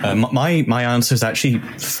 Matt? My answer is actually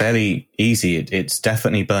fairly easy. It's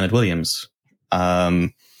definitely Bernard Williams.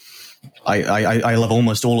 I love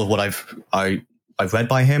almost all of what I've read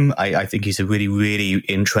by him. I think he's a really, really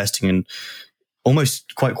interesting and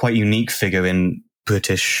almost quite unique figure in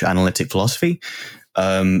British analytic philosophy.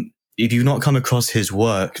 If you've not come across his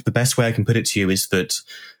work, the best way I can put it to you is that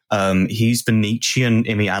he's the Nietzschean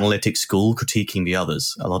in the analytic school, critiquing the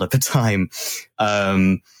others a lot of the time.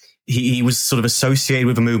 He was sort of associated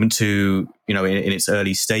with the movement in its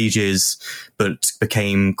early stages, but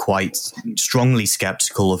became quite strongly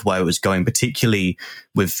skeptical of where it was going, particularly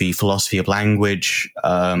with the philosophy of language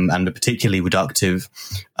and the particularly reductive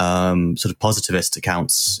sort of positivist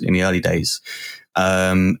accounts in the early days.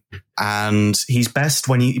 And he's best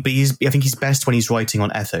when I think he's best when he's writing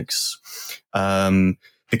on ethics,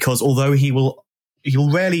 because although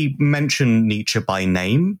he'll rarely mention Nietzsche by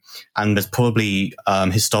name, and there's probably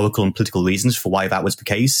historical and political reasons for why that was the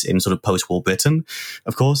case in sort of post-war Britain,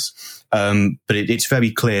 of course. But it's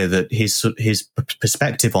very clear that his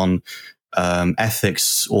perspective on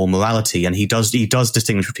ethics or morality, and he does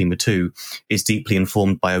distinguish between the two, is deeply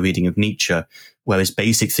informed by a reading of Nietzsche, where his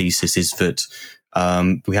basic thesis is that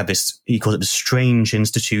we have this, he calls it the strange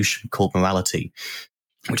institution called morality,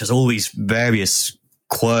 which has all these various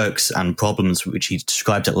quirks and problems which he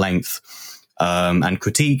described at length and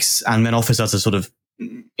critiques, and then offers us a sort of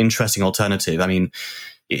interesting alternative. I mean,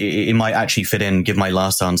 it might actually fit in, give my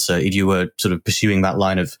last answer, if you were sort of pursuing that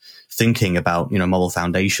line of thinking about, moral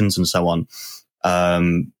foundations and so on.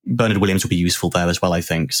 Bernard Williams would be useful there as well, I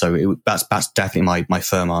think. So that's definitely my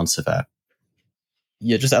firm answer there.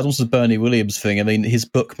 Yeah, just add on to the Bernie Williams thing. I mean, his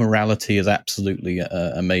book Morality is absolutely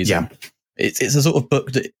amazing. Yeah. It's a sort of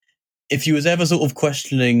book that, if you was ever sort of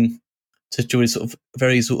questioning to join sort of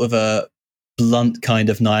very sort of blunt kind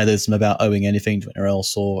of nihilism about owing anything to anyone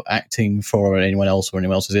else or acting for anyone else or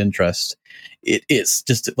anyone else's interest. It's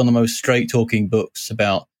just one of the most straight talking books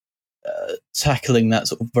about tackling that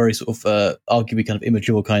sort of very sort of arguably kind of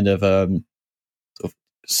immature kind of sort of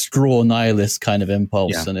straw nihilist kind of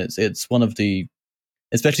impulse. Yeah. And it's one of the,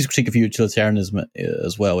 especially critique of utilitarianism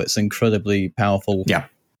as well. It's incredibly powerful,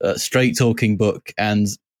 straight talking book, and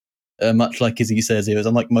much like Izzy says here,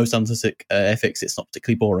 unlike most analytic ethics, it's not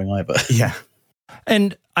particularly boring either. Yeah.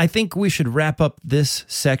 And I think we should wrap up this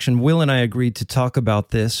section. Will and I agreed to talk about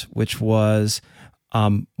this, which was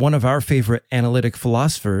one of our favorite analytic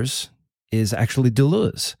philosophers is actually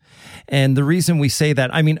Deleuze. And the reason we say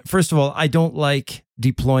that, I mean, first of all, I don't like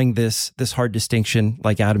deploying this hard distinction,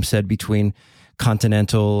 like Adam said, between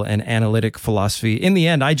continental and analytic philosophy. In the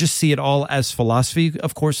end, I just see it all as philosophy.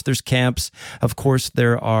 Of course, there's camps. Of course,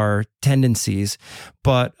 there are tendencies.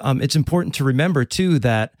 But it's important to remember, too,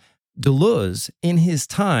 that Deleuze, in his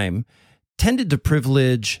time, tended to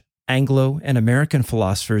privilege Anglo and American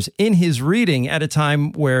philosophers in his reading at a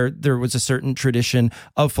time where there was a certain tradition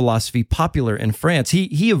of philosophy popular in France.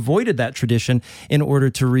 He avoided that tradition in order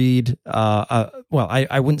to read,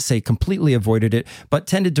 I wouldn't say completely avoided it, but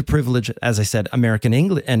tended to privilege, as I said, American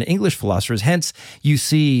and English philosophers. Hence, you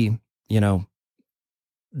see,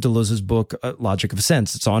 Deleuze's book, Logic of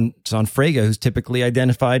Sense. It's on Frege, who's typically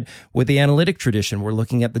identified with the analytic tradition. We're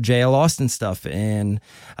looking at the J.L. Austin stuff in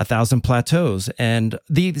 1,000 Plateaus. And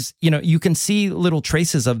these, you can see little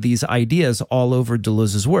traces of these ideas all over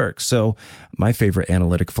Deleuze's work. So my favorite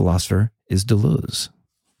analytic philosopher is Deleuze.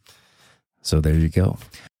 So there you go.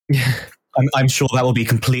 I'm sure that will be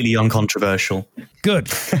completely uncontroversial. Good.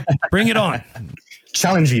 Bring it on.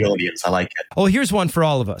 Challenge the audience. I like it. Oh, here's one for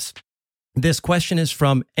all of us. This question is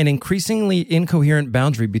from an increasingly incoherent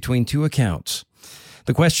boundary between two accounts.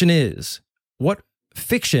 The question is, what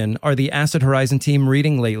fiction are the Acid Horizon team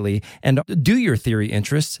reading lately, and do your theory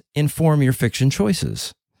interests inform your fiction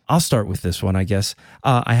choices? I'll start with this one, I guess.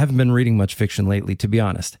 I haven't been reading much fiction lately, to be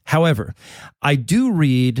honest. However, I do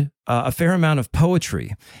read a fair amount of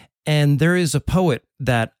poetry, and there is a poet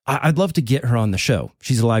that I'd love to get her on the show.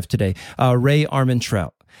 She's alive today, Rae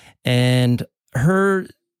Armantrout. And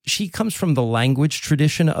she comes from the language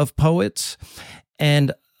tradition of poets,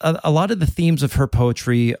 and a lot of the themes of her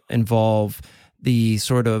poetry involve the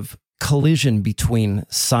sort of collision between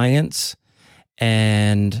science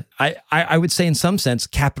and I would say in some sense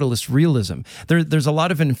capitalist realism. There's a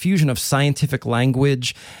lot of an infusion of scientific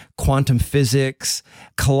language, quantum physics,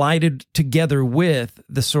 collided together with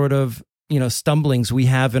the sort of stumblings we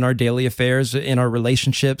have in our daily affairs, in our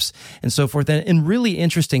relationships, and so forth, and in really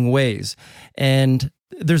interesting ways. And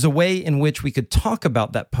there's a way in which we could talk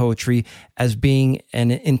about that poetry as being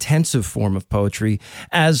an intensive form of poetry,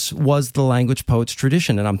 as was the language poets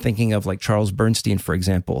tradition. And I'm thinking of like Charles Bernstein, for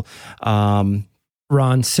example.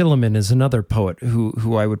 Ron Silliman is another poet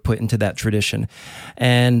who I would put into that tradition.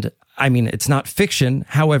 And I mean, it's not fiction.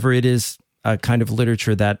 However, it is a kind of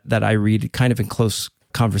literature that I read kind of in close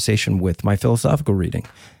conversation with my philosophical reading.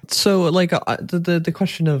 So like the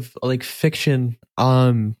question of like fiction,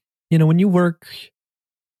 when you work,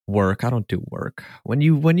 I don't do work. When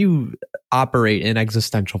you operate in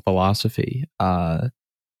existential philosophy, a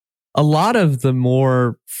lot of the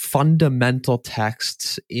more fundamental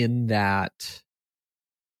texts in that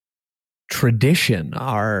tradition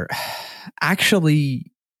are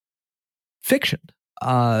actually fiction.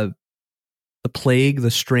 The Plague,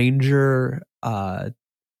 The Stranger,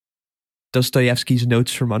 Dostoevsky's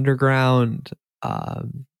Notes from Underground,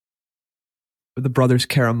 the Brothers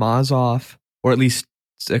Karamazov, or at least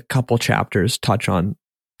a couple chapters touch on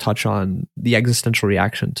the existential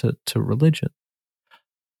reaction to religion.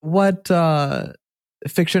 What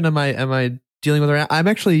fiction am I dealing with right now? I'm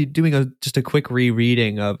actually doing just a quick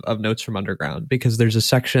rereading of Notes from Underground, because there's a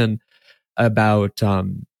section about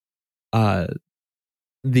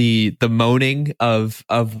the moaning of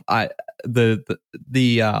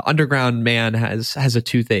the underground man has a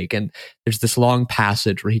toothache, and there's this long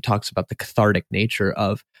passage where he talks about the cathartic nature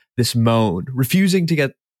of this moan, refusing to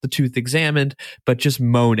get the tooth examined, but just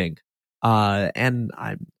moaning. And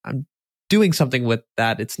I'm doing something with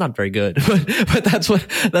that. It's not very good, but that's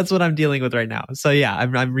what I'm dealing with right now. So yeah,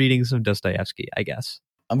 I'm reading some Dostoevsky, I guess.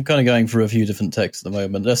 I'm kind of going through a few different texts at the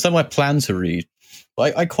moment. There's some I plan to read.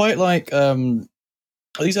 I quite like. At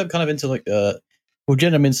least I'm kind of into like.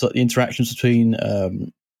 Generally, I'm into like, the interactions between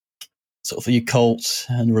sort of the occult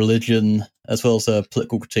and religion, as well as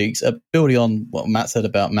political critiques. Building on what Matt said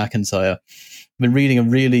about MacIntyre, I've been reading a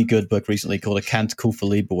really good book recently called A Canticle for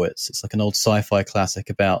Leibowitz. It's like an old sci-fi classic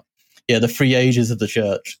about the 3 ages of the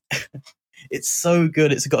church. It's so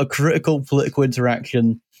good. It's got a critical political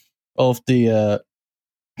interaction of the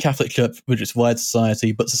Catholic Church with its wide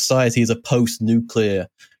society, but society is a post-nuclear,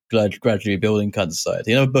 gradually building kind of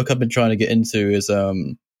society. Another book I've been trying to get into is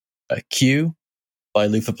Q by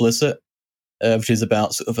Luther Blissett, which is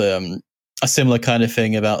about sort of a similar kind of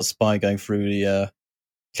thing about a spy going through the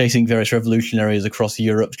chasing various revolutionaries across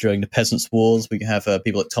Europe during the Peasants' Wars. We can have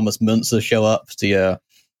people like Thomas Müntzer show up, the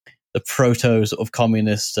proto sort of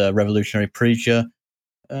communist revolutionary preacher.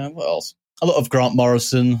 What else? A lot of Grant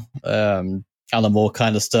Morrison, Alan Moore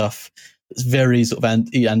kind of stuff. It's very sort of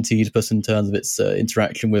anti-Oedipus in terms of its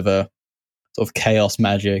interaction with a sort of chaos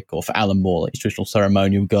magic, or for Alan Moore, like traditional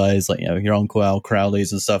ceremonial guys, like, you know, your Uncle Al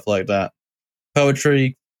Crowley's and stuff like that.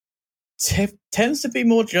 Poetry tends to be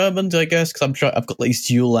more German, I guess, because I've got these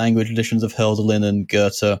dual language editions of Hölderlin and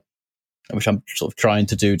Goethe, which I'm sort of trying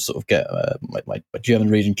to do to sort of get my German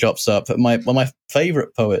reading chops up. But one of my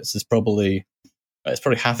favorite poets is probably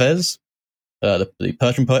Hafez, the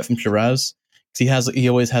Persian poet from Shiraz. He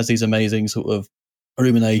always has these amazing sort of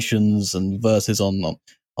ruminations and verses on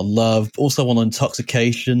love, also on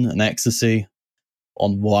intoxication and ecstasy,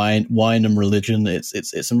 on wine and religion. It's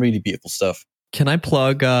some really beautiful stuff. Can I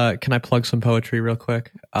plug some poetry real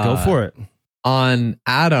quick? Go for it. On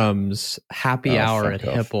Adam's Happy Hour at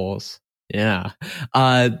Hipples. Yeah.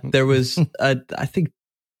 There was I think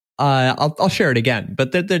I'll share it again,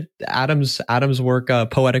 but the Adam's work,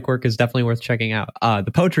 poetic work, is definitely worth checking out.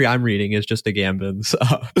 The poetry I'm reading is just Agamben's.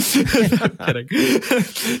 I'm kidding.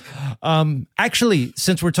 Actually,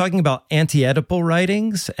 since we're talking about anti-Oedipal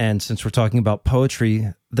writings, and since we're talking about poetry,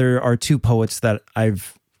 there are two poets that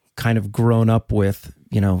I've kind of grown up with,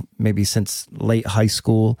 you know, maybe since late high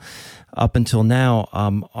school up until now,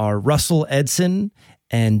 are Russell Edson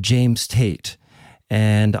and James Tate.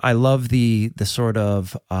 And I love the sort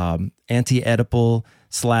of anti-Oedipal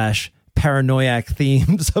 / paranoiac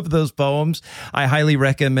themes of those poems. I highly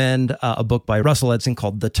recommend a book by Russell Edson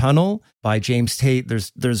called The Tunnel by James Tate.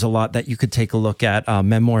 There's a lot that you could take a look at.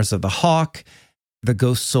 Memoirs of the Hawk, The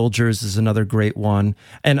Ghost Soldiers is another great one.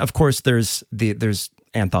 And of course, there's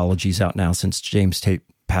anthologies out now since James Tate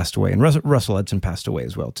passed away, and Russell Edson passed away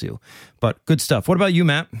as well too. But good stuff. What about you,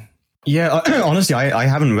 Matt? Yeah, honestly, I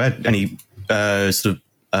haven't read any sort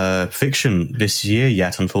of fiction this year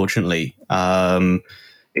yet, unfortunately.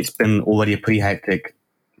 It's been already a pretty hectic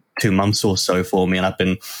 2 months or so for me, and I've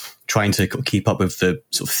been trying to keep up with the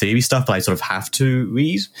sort of theory stuff that I sort of have to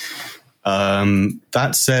read.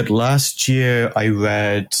 That said, last year I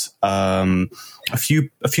read a few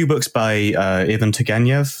books by Ivan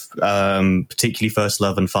Turgenev, particularly First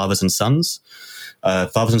Love and Fathers and Sons.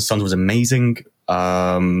 Fathers and Sons was amazing.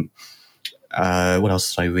 What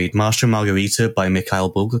else did I read? Master and Margarita by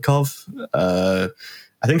Mikhail Bulgakov.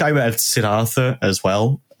 I think I read Siddhartha as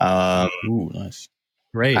well. Ooh, nice.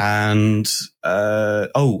 Great. And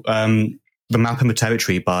The Map and the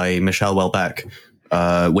Territory by Michel Houellebecq,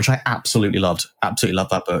 which I absolutely loved. Absolutely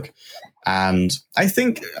loved that book. And I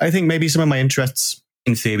think maybe some of my interests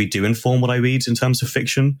in theory do inform what I read in terms of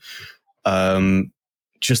fiction.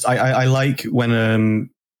 I like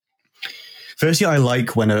when firstly, I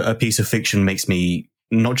like when a piece of fiction makes me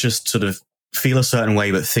not just sort of feel a certain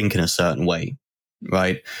way, but think in a certain way,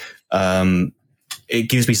 right? It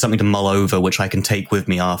gives me something to mull over, which I can take with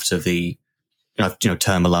me after the,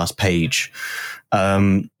 turn the last page.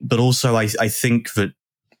 But also, I think that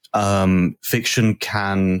fiction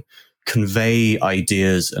can convey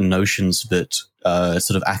ideas and notions that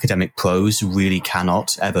sort of academic prose really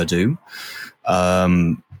cannot ever do.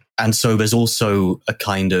 And so there's also a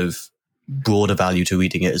kind of broader value to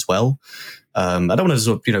reading it as well. I don't want to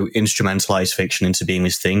sort of, instrumentalize fiction into being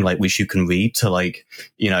this thing like which you can read to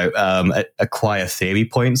acquire theory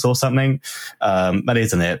points or something. That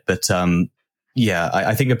isn't it. But I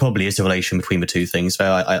think there probably is a relation between the two things. So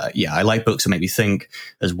I like books that make me think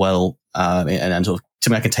as well, and sort of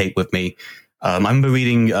something I can take with me. I remember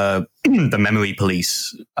reading The Memory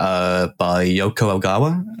Police by Yoko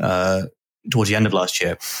Ogawa towards the end of last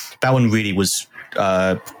year. That one really was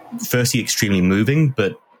firstly extremely moving,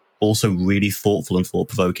 but also really thoughtful and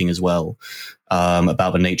thought-provoking as well,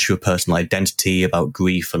 about the nature of personal identity, about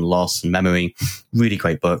grief and loss and memory. Really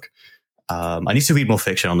great book. I need to read more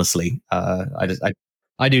fiction, honestly. I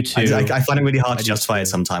do too. I find it really hard to justify it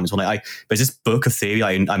sometimes. When there's this book of theory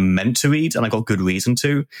I'm meant to read, and I got good reason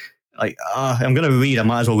to. I'm going to read. I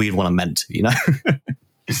might as well read what I'm meant to.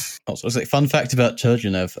 Also, fun fact about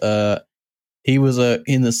Turgenev: he was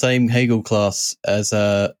in the same Hegel class as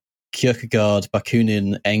Kierkegaard,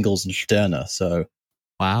 Bakunin, Engels, and Stirner. So,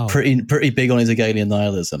 wow, pretty big on his Hegelian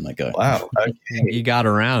nihilism. That guy. Wow, okay. You got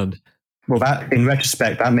around. Well, that in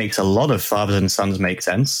retrospect, that makes a lot of fathers and sons make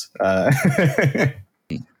sense. Because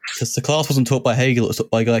the class wasn't taught by Hegel, it was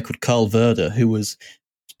taught by a guy called Karl Werder, who was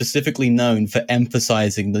specifically known for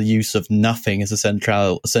emphasizing the use of nothing as a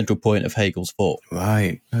central point of Hegel's thought.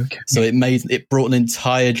 Right. Okay. So it brought an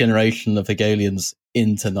entire generation of Hegelians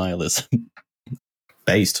into nihilism.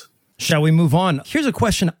 Based. Shall we move on? Here's a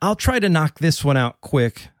question. I'll try to knock this one out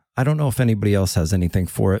quick. I don't know if anybody else has anything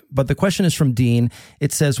for it, but the question is from Dean.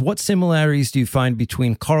 It says, what similarities do you find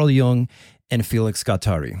between Carl Jung and Felix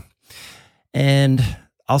Guattari? And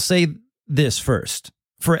I'll say this first.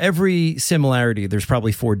 For every similarity, there's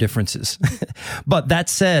probably 4 differences. But that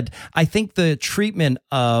said, I think the treatment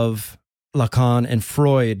of Lacan and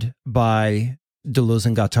Freud by Deleuze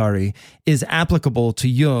and Guattari is applicable to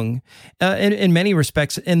Jung in many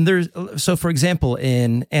respects. And so for example,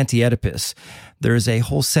 in Anti-Oedipus, there's a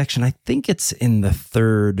whole section, I think it's in the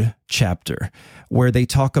 3rd chapter, where they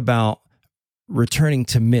talk about returning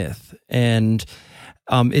to myth. And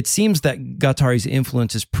it seems that Guattari's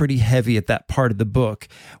influence is pretty heavy at that part of the book,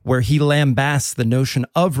 where he lambasts the notion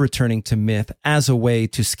of returning to myth as a way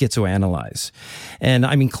to schizoanalyze. And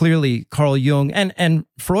I mean, clearly, Carl Jung and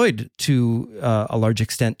Freud, to a large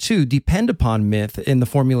extent too, depend upon myth in the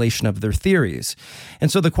formulation of their theories.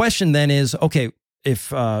 And so the question then is, okay, if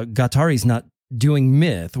Guattari's not doing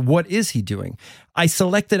myth, what is he doing? I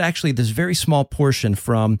selected actually this very small portion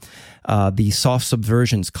from the Soft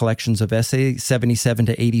Subversions collections of essays 77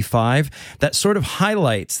 to 85 that sort of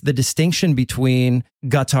highlights the distinction between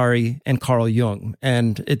Guattari and Carl Jung.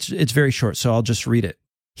 And it's very short, so I'll just read it.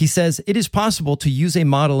 He says, it is possible to use a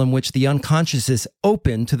model in which the unconscious is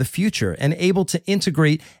open to the future and able to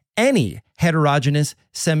integrate any heterogeneous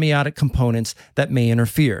semiotic components that may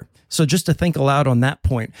interfere. So just to think aloud on that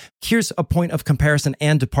point, here's a point of comparison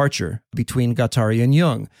and departure between Guattari and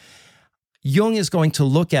Jung. Jung is going to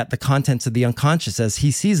look at the contents of the unconscious as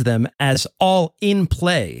he sees them as all in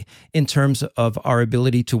play in terms of our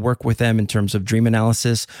ability to work with them in terms of dream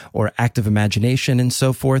analysis or active imagination and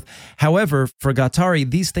so forth. However, for Guattari,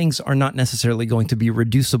 these things are not necessarily going to be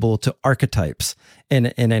reducible to archetypes in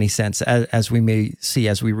any sense, as we may see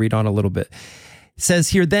as we read on a little bit. It says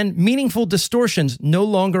here, then, meaningful distortions no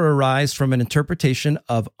longer arise from an interpretation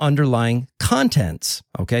of underlying contents.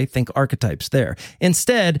 Okay, think archetypes there.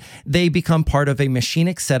 Instead, they become part of a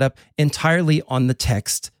machinic setup entirely on the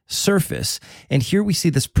text surface. And here we see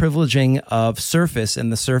this privileging of surface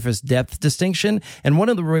and the surface depth distinction. And one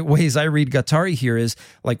of the ways I read Guattari here is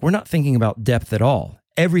like, we're not thinking about depth at all.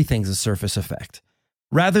 Everything's a surface effect.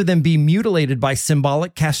 Rather than be mutilated by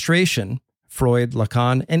symbolic castration, Freud,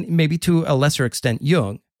 Lacan, and maybe to a lesser extent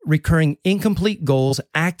Jung, recurring incomplete goals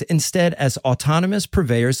act instead as autonomous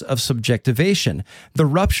purveyors of subjectivation. The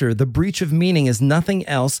rupture, the breach of meaning is nothing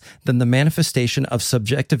else than the manifestation of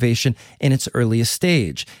subjectivation in its earliest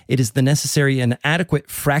stage. It is the necessary and adequate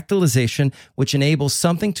fractalization which enables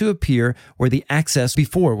something to appear where the access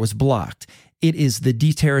before was blocked. It is the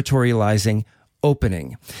deterritorializing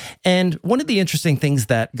opening. And one of the interesting things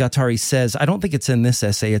that Guattari says, I don't think it's in this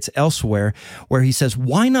essay, it's elsewhere, where he says,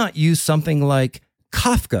 why not use something like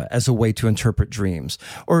Kafka as a way to interpret dreams,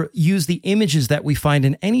 or use the images that we find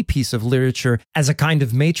in any piece of literature as a kind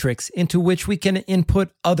of matrix into which we can input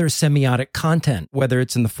other semiotic content, whether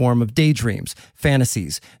it's in the form of daydreams,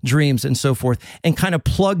 fantasies, dreams, and so forth, and kind of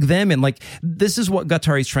plug them in. Like, this is what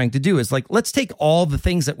Guattari's trying to do, is like, let's take all the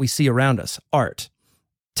things that we see around us, art,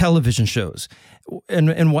 television shows,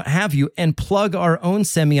 and what have you, and plug our own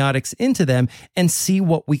semiotics into them and see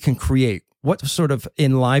what we can create. What sort of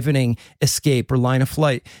enlivening escape or line of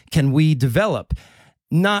flight can we develop?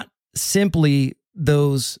 Not simply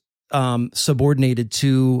those subordinated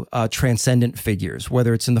to transcendent figures,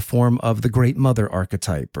 whether it's in the form of the Great Mother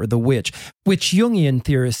archetype or the witch, which Jungian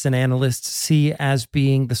theorists and analysts see as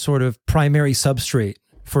being the sort of primary substrate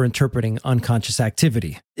for interpreting unconscious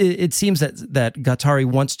activity. It seems that Guattari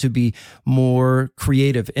wants to be more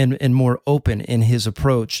creative and more open in his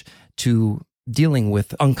approach to dealing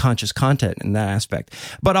with unconscious content in that aspect.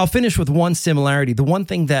 But I'll finish with one similarity. The one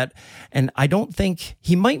thing that, and I don't think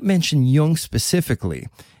he might mention Jung specifically,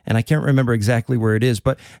 and I can't remember exactly where it is,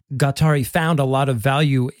 but Guattari found a lot of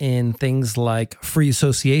value in things like free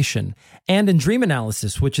association and in dream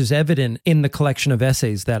analysis, which is evident in the collection of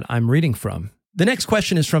essays that I'm reading from. The next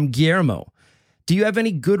question is from Guillermo. Do you have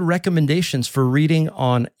any good recommendations for reading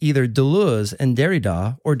on either Deleuze and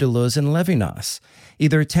Derrida or Deleuze and Levinas?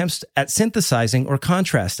 Either attempts at synthesizing or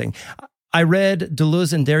contrasting. I read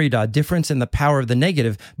Deleuze and Derrida, Difference in the Power of the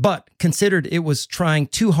Negative, but considered it was trying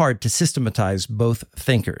too hard to systematize both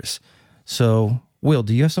thinkers. So, Will,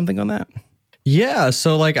 do you have something on that? Yeah,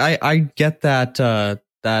 so like I get that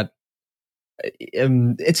that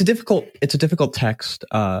it's a difficult text,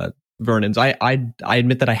 Vernon's. I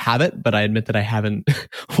admit that I have it, but I admit that I haven't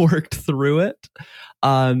worked through it.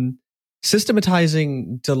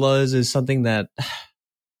 Systematizing Deleuze is something that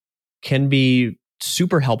can be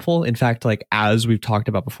super helpful. In fact, like as we've talked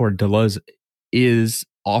about before, Deleuze is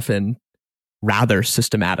often rather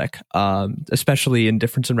systematic, especially in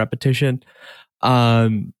difference and repetition.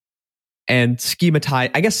 And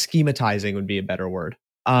schematizing would be a better word.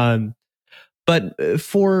 But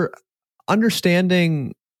for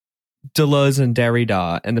understanding Deleuze and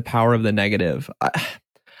Derrida and the power of the negative,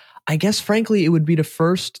 I guess frankly it would be to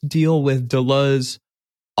first deal with Deleuze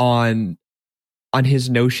on his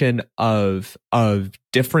notion of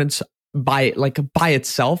difference by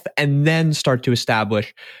itself, and then start to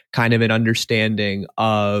establish kind of an understanding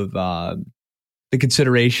of the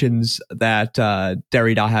considerations that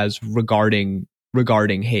Derrida has regarding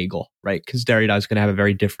Hegel, right? Because Derrida is going to have a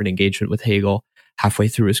very different engagement with Hegel halfway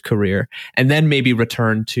through his career, and then maybe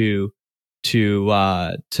return to difference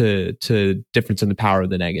in the power of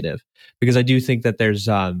the negative. Because I do think that there's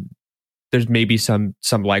maybe some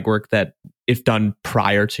legwork that, if done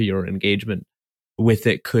prior to your engagement with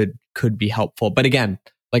it, could be helpful. But again,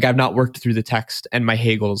 like I've not worked through the text, and my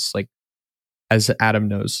Hegel's, like, as Adam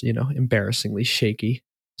knows, embarrassingly shaky.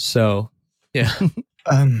 So yeah.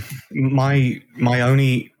 My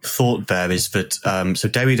only thought there is that so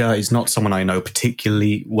Derrida is not someone I know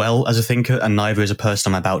particularly well as a thinker, and neither is a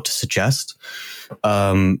person I'm about to suggest.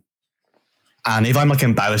 And if I'm like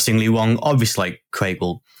embarrassingly wrong, obviously like Craig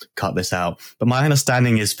will cut this out. But my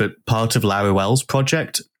understanding is that part of Laruelle's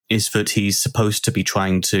project is that he's supposed to be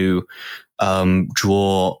trying to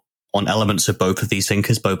draw on elements of both of these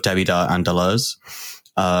thinkers, both Derrida and Deleuze,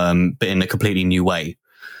 but in a completely new way.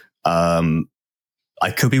 I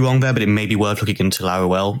could be wrong there, but it may be worth looking into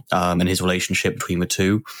Laruelle and his relationship between the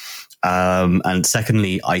two. And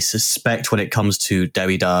secondly, I suspect when it comes to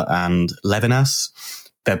Derrida and Levinas,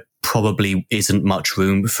 there probably isn't much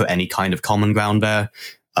room for any kind of common ground there.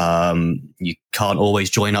 You can't always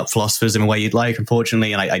join up philosophers in a way you'd like,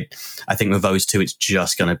 unfortunately. And I think with those two, it's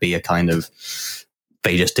just going to be a kind of,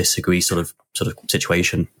 they just disagree sort of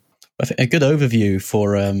situation. I think a good overview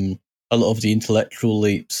for a lot of the intellectual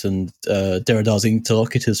leaps and Derrida's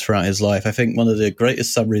interlocutors throughout his life. I think one of the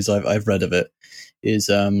greatest summaries I've read of it is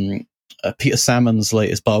Peter Salmon's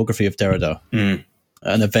latest biography of Derrida, an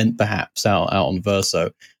event perhaps out on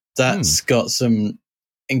Verso. That's got some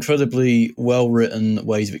incredibly well-written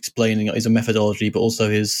ways of explaining his methodology, but also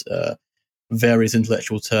his various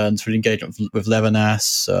intellectual turns for the engagement with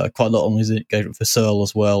Levinas, quite a lot on his engagement with Searle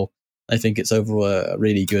as well. I think it's overall a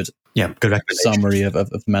really good summary of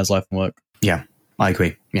the man's life and work. Yeah, I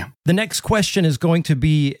agree. Yeah. The next question is going to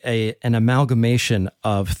be an amalgamation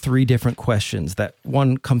of three different questions. That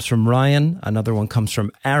one comes from Ryan, another one comes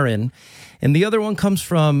from Aaron, and the other one comes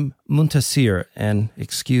from Muntasir. And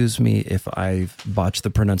excuse me if I've botched the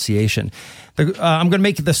pronunciation. I'm going to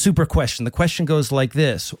make it the super question. The question goes like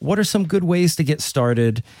this: what are some good ways to get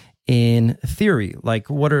started in theory? Like,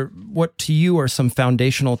 what to you are some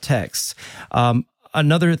foundational texts?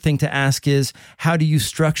 Another thing to ask is, how do you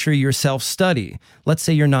structure your self-study? Let's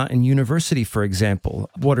say you're not in university, for example.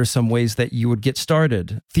 What are some ways that you would get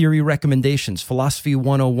started? Theory recommendations, Philosophy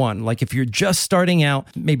 101. Like if you're just starting out,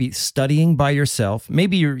 maybe studying by yourself,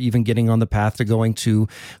 maybe you're even getting on the path to going to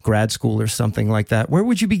grad school or something like that. Where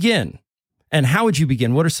would you begin? And how would you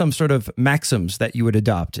begin? What are some sort of maxims that you would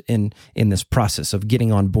adopt in this process of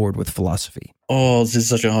getting on board with philosophy? Oh, this is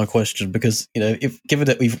such a hard question because, given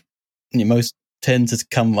that we've most tend to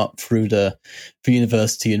come up through the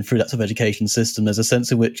university and through that sort of education system, there's a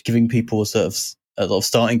sense in which giving people a lot of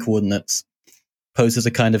starting coordinates poses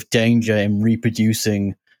a kind of danger in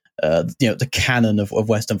reproducing, the canon of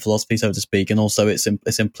Western philosophy, so to speak, and also its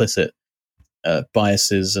implicit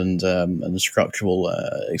biases and structural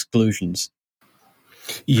exclusions.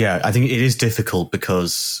 Yeah, I think it is difficult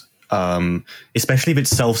because, especially if it's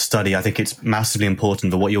self-study, I think it's massively important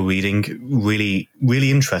that what you're reading really, really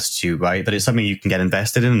interests you, right? That it's something you can get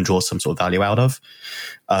invested in and draw some sort of value out of.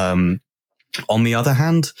 On the other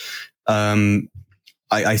hand,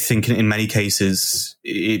 I think in many cases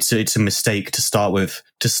it's a mistake to start with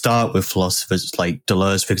philosophers like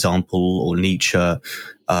Deleuze, for example, or Nietzsche.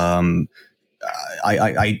 My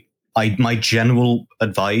general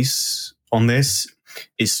advice on this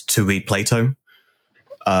is to read Plato,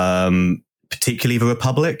 particularly the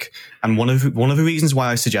Republic. And one of the reasons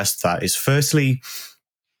why I suggest that is, firstly,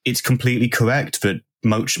 it's completely correct that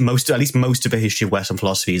most of the history of Western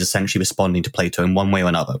philosophy is essentially responding to Plato in one way or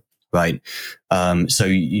another. right? So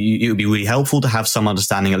it would be really helpful to have some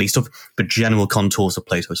understanding, at least of the general contours of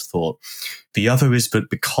Plato's thought. The other is that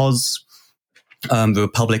because The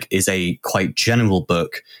Republic is a quite general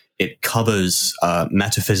book, it covers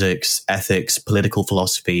metaphysics, ethics, political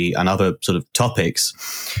philosophy, and other sort of topics.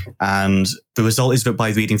 And the result is that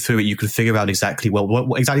by reading through it, you can figure out exactly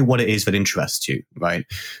what it is that interests you, right?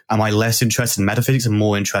 Am I less interested in metaphysics and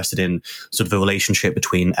more interested in sort of the relationship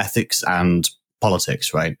between ethics and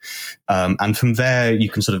politics, right? And from there, you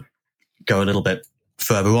can sort of go a little bit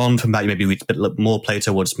further on from that. You maybe read a bit more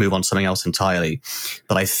Plato or just move on to something else entirely.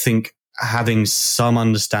 But I think having some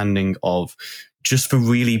understanding of just the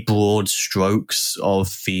really broad strokes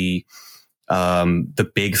of the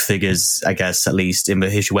big figures, I guess, at least in the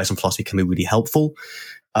history of Western philosophy, can be really helpful.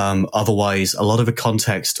 Otherwise, a lot of the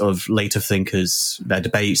context of later thinkers, their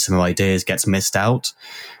debates and their ideas gets missed out.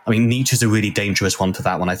 I mean, Nietzsche's a really dangerous one for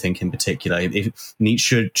that one, I think, in particular.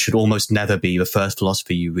 Nietzsche should almost never be the first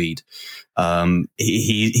philosopher you read.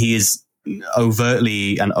 He is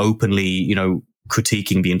overtly and openly,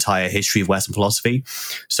 critiquing the entire history of Western philosophy.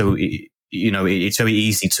 So, it's very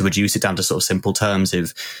easy to reduce it down to sort of simple terms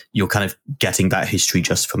if you're kind of getting that history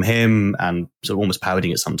just from him and sort of almost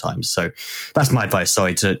parodying it sometimes. So that's my advice.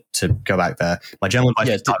 Sorry to go back there. My general advice.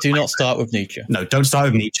 Yeah, do not start with Nietzsche. No, don't start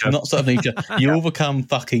with Nietzsche. Do not start with Nietzsche. You will become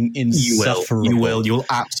fucking insufferable. You will. You'll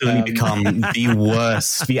absolutely become the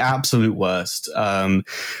worst, the absolute worst.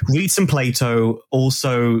 Read some Plato.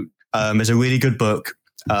 Also, there's a really good book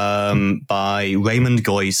by Raymond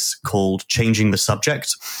Geuss called Changing the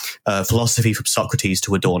Subject, Philosophy from Socrates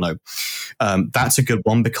to Adorno. That's a good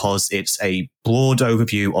one because it's a broad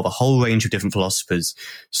overview of a whole range of different philosophers,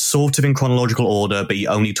 sort of in chronological order, but he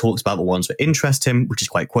only talks about the ones that interest him, which is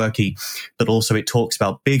quite quirky. But also it talks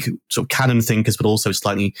about big sort of canon thinkers, but also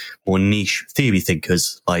slightly more niche theory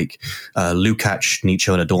thinkers like Lukács,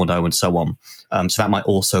 Nietzsche, and Adorno, and so on. So that might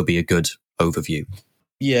also be a good overview.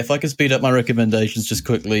 Yeah, if I can speed up my recommendations just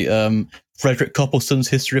quickly. Frederick Copleston's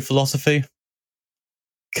History of Philosophy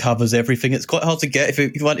covers everything. It's quite hard to get. If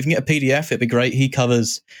you can get a PDF, it'd be great. He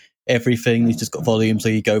covers everything. He's just got volumes, so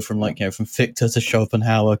you go from from Fichte to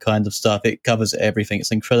Schopenhauer kind of stuff. It covers everything.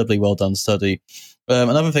 It's an incredibly well done study.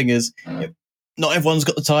 Another thing is, not everyone's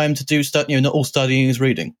got the time to do stuff. Not all studying is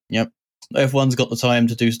reading. Not everyone's got the time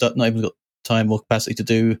to do stuff. Not everyone's got time or capacity to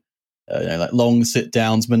do like long sit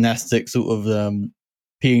downs, monastic sort of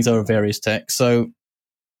peeing over various texts. So,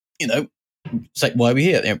 it's like, why are we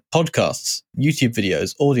here? Podcasts, YouTube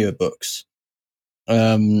videos, audiobooks,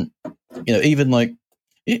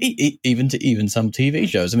 even some TV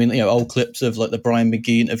shows. I mean, old clips of like the Brian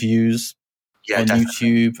McGee interviews on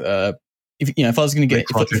definitely. YouTube. If I was going to get,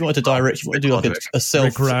 if you wanted to direct, you want to do like a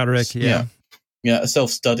self, Rick Roderick, a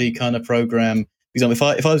self-study kind of program. For example,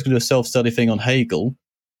 if I was going to do a self-study thing on Hegel,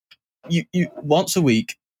 you once a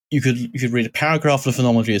week, you could read a paragraph of the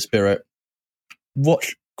Phenomenology of Spirit,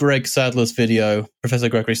 watch Greg Sadler's video, Professor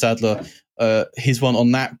Gregory Sadler, his one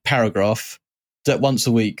on that paragraph. That once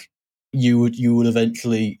a week, you would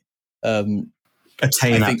eventually attain. I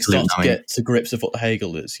think start to get to grips of what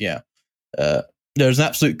Hegel is. Yeah, there's an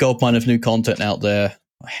absolute goldmine of new content out there.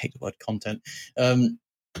 I hate the word content.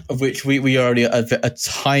 Of which we are already a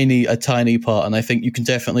tiny part, and I think you can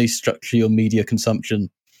definitely structure your media consumption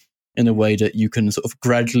in a way that you can sort of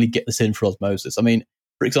gradually get this in for osmosis. I mean,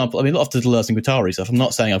 for example, a lot of the Deleuze and Guattari stuff, I'm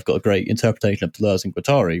not saying I've got a great interpretation of Deleuze and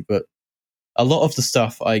Guattari, but a lot of the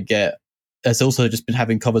stuff I get has also just been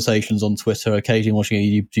having conversations on Twitter, occasionally watching a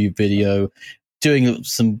YouTube video, doing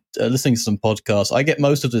some, listening to some podcasts. I get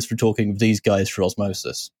most of this from talking with these guys for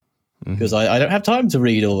osmosis, because I don't have time to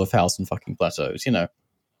read all of Faust and fucking Plato's,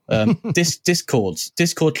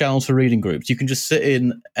 Discord channels for reading groups. You can just sit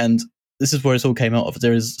in, and this is where it all came out of.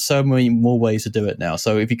 There is so many more ways to do it now.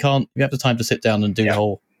 So if you have the time to sit down and do the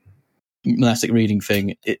whole monastic reading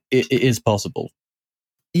thing, it is possible.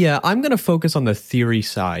 Yeah, I'm going to focus on the theory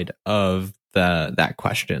side of that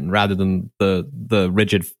question rather than the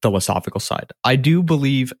rigid philosophical side. I do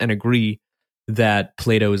believe and agree that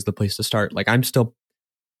Plato is the place to start. Like, I'm still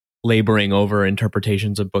laboring over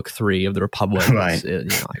interpretations of Book 3 of the Republic. Right.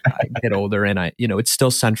 I get older, and it's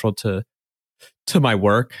still central to my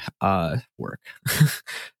work.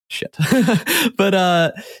 Shit. But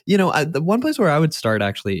the one place where I would start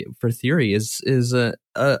actually for theory is a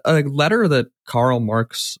letter that Karl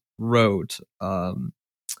Marx wrote.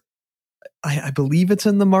 I believe it's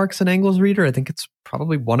in the Marx and Engels Reader. I think it's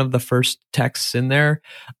probably one of the first texts in there.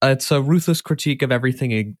 It's a ruthless critique of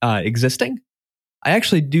everything existing. I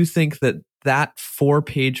actually do think that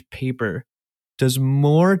 4-page paper does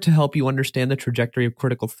more to help you understand the trajectory of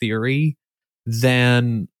critical theory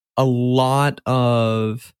than a lot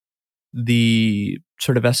of the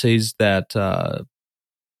sort of essays that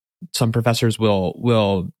some professors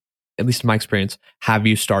will, at least in my experience, have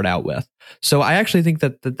you start out with. So I actually think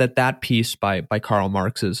that piece by Karl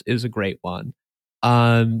Marx is a great one.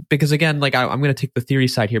 Because again, like I'm going to take the theory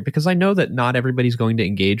side here, because I know that not everybody's going to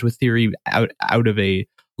engage with theory out of a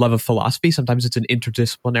love of philosophy. Sometimes it's an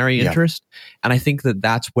interdisciplinary interest, and I think that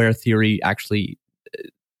that's where theory actually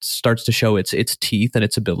starts to show its teeth and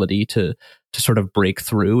its ability to sort of break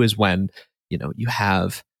through, is when you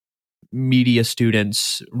have media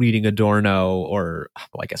students reading Adorno, or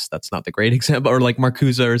well, I guess that's not the great example, or like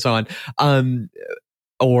Marcuse or so on,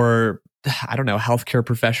 or I don't know, healthcare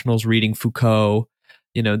professionals reading Foucault.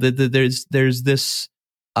 There's this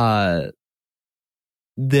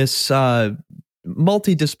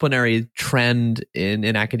multidisciplinary trend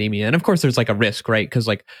in academia, and of course there's like a risk, right? Because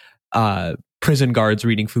like prison guards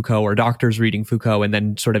reading Foucault or doctors reading Foucault, and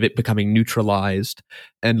then sort of it becoming neutralized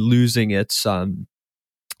and losing its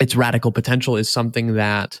radical potential is something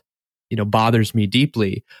that bothers me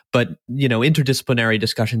deeply. But interdisciplinary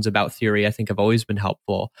discussions about theory, I think, have always been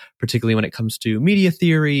helpful, particularly when it comes to media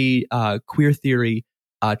theory, queer theory,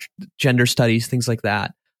 gender studies, things like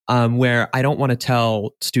that. Where I don't want to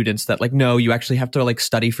tell students that like, no, you actually have to like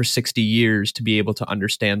study for 60 years to be able to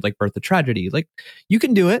understand like Birth of Tragedy. Like, you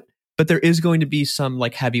can do it, but there is going to be some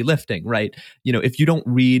like heavy lifting, right? If you don't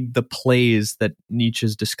read the plays that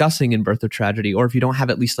Nietzsche's discussing in Birth of Tragedy, or if you don't have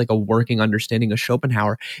at least like a working understanding of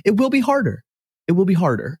Schopenhauer, it will be harder. It will be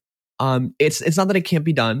harder. It's not that it can't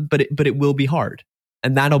be done, but it will be hard.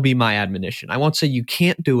 And that'll be my admonition. I won't say you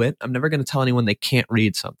can't do it. I'm never going to tell anyone they can't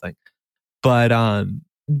read something,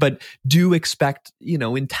 but do expect,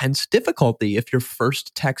 intense difficulty if your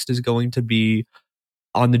first text is going to be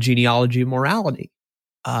on the genealogy of morality.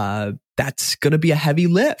 That's going to be a heavy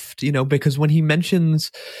lift, because when he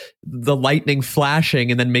mentions the lightning flashing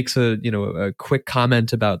and then makes a quick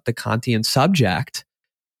comment about the Kantian subject,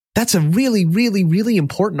 that's a really, really, really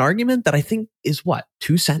important argument that I think is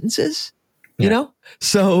 2 sentences,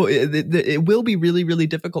 So it will be really, really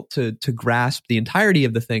difficult to grasp the entirety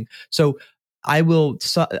of the thing. So I will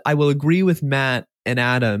agree with Matt and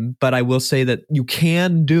Adam, but I will say that you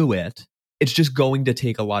can do it. It's just going to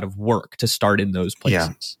take a lot of work to start in those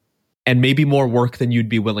places, and maybe more work than you'd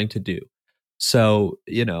be willing to do. So,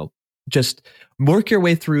 just work your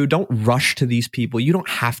way through. Don't rush to these people. You don't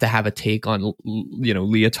have to have a take on,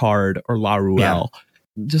 Lyotard or Laruelle.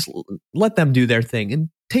 Yeah. Just let them do their thing and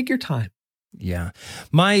take your time. Yeah.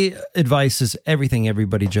 My advice is everything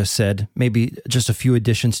everybody just said, maybe just a few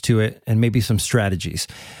additions to it, and maybe some strategies.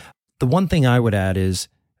 The one thing I would add is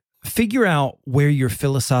figure out where your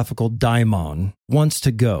philosophical daimon wants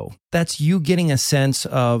to go. That's you getting a sense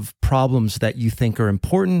of problems that you think are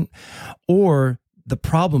important, or the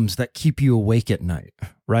problems that keep you awake at night,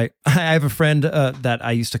 right? I have a friend that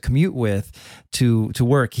I used to commute with to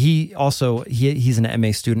work. He's an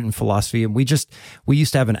MA student in philosophy, and we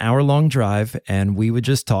used to have an hour-long drive, and we would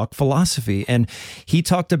just talk philosophy. And he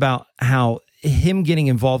talked about how him getting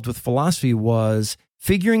involved with philosophy was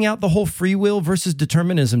figuring out the whole free will versus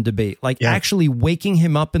determinism debate, actually waking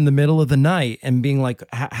him up in the middle of the night and being like,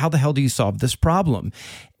 how the hell do you solve this problem?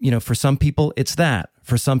 For some people, it's that.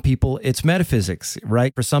 For some people, it's metaphysics,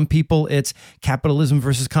 right? For some people, it's capitalism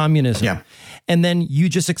versus communism. Yeah. And then you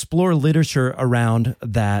just explore literature around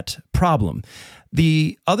that problem.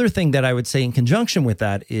 The other thing that I would say in conjunction with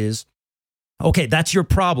that is, okay, that's your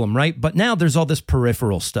problem, right? But now there's all this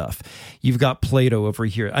peripheral stuff. You've got Plato over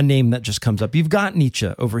here, a name that just comes up. You've got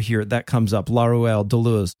Nietzsche over here that comes up, Laruelle,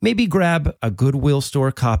 Deleuze. Maybe grab a Goodwill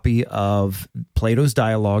store copy of Plato's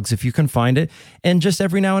Dialogues if you can find it. And just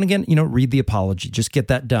every now and again, read the Apology. Just get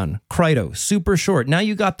that done. Crito, super short. Now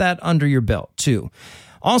you got that under your belt too.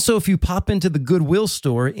 Also, if you pop into the Goodwill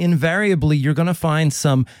store, invariably you're going to find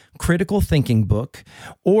some critical thinking book,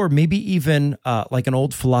 or maybe even like an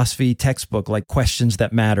old philosophy textbook, like Questions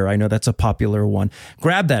That Matter. I know that's a popular one.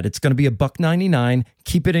 Grab that. It's going to be $1.99.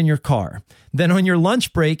 Keep it in your car. Then on your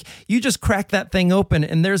lunch break, you just crack that thing open,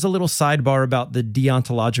 and there's a little sidebar about the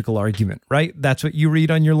deontological argument, right? That's what you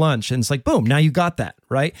read on your lunch. And it's like, boom, now you got that,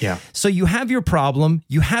 right? Yeah. So you have your problem,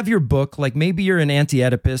 you have your book, like maybe you're an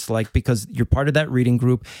anti-Oedipus, like because you're part of that reading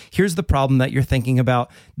group. Here's the problem that you're thinking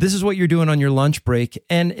about. This is what you're doing on your lunch break.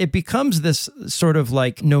 And it becomes this sort of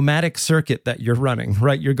like nomadic circuit that you're running,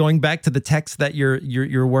 right? You're going back to the text that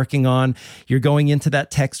you're working on. You're going into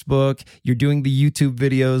that textbook. You're doing the YouTube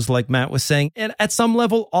videos like Matt was saying. And at some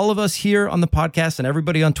level, all of us here on the podcast and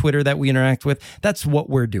everybody on Twitter that we interact with, that's what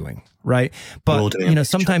we're doing, right? But,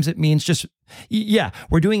 sometimes it means just,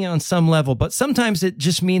 we're doing it on some level, but sometimes it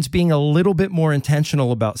just means being a little bit more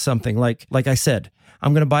intentional about something. Like I said,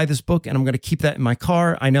 I'm going to buy this book and I'm going to keep that in my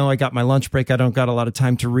car. I know I got my lunch break. I don't got a lot of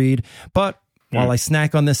time to read, but while I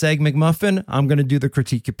snack on this Egg McMuffin, I'm going to do the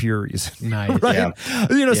Critique of Puries. Nice. Right?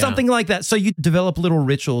 Yeah. Something like that. So you develop little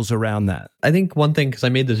rituals around that. I think one thing, because I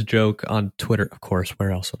made this joke on Twitter, of course, where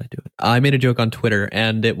else would I do it? I made a joke on Twitter,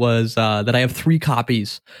 and it was that I have 3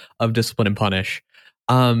 copies of Discipline and Punish.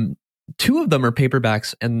 2 of them are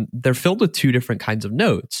paperbacks, and they're filled with 2 different kinds of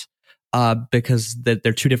notes because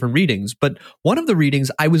they're 2 different readings. But one of the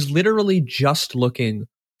readings, I was literally just looking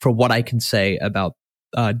for what I can say about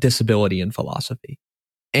disability in philosophy.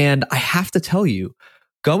 And I have to tell you,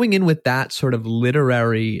 going in with that sort of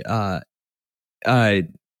literary,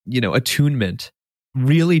 attunement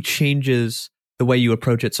really changes the way you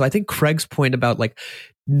approach it. So I think Craig's point about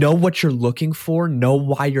know what you're looking for, know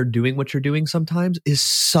why you're doing what you're doing sometimes is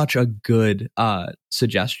such a good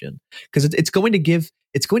suggestion, because it's going to give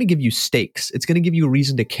you stakes. It's going to give you a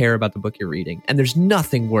reason to care about the book you're reading. And there's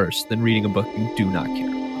nothing worse than reading a book you do not care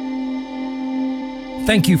about.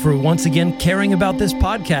 Thank you for once again caring about this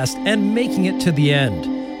podcast and making it to the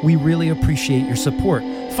end. We really appreciate your support.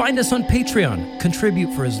 Find us on Patreon.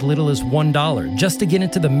 Contribute for as little as $1 just to get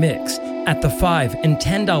into the mix. At the $5 and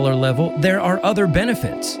 $10 level, there are other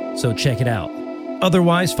benefits, so check it out.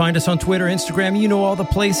 Otherwise, find us on Twitter, Instagram, all the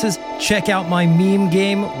places. Check out my meme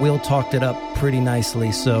game. Will talked it up pretty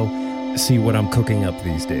nicely, so see what I'm cooking up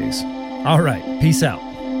these days. All right, peace out.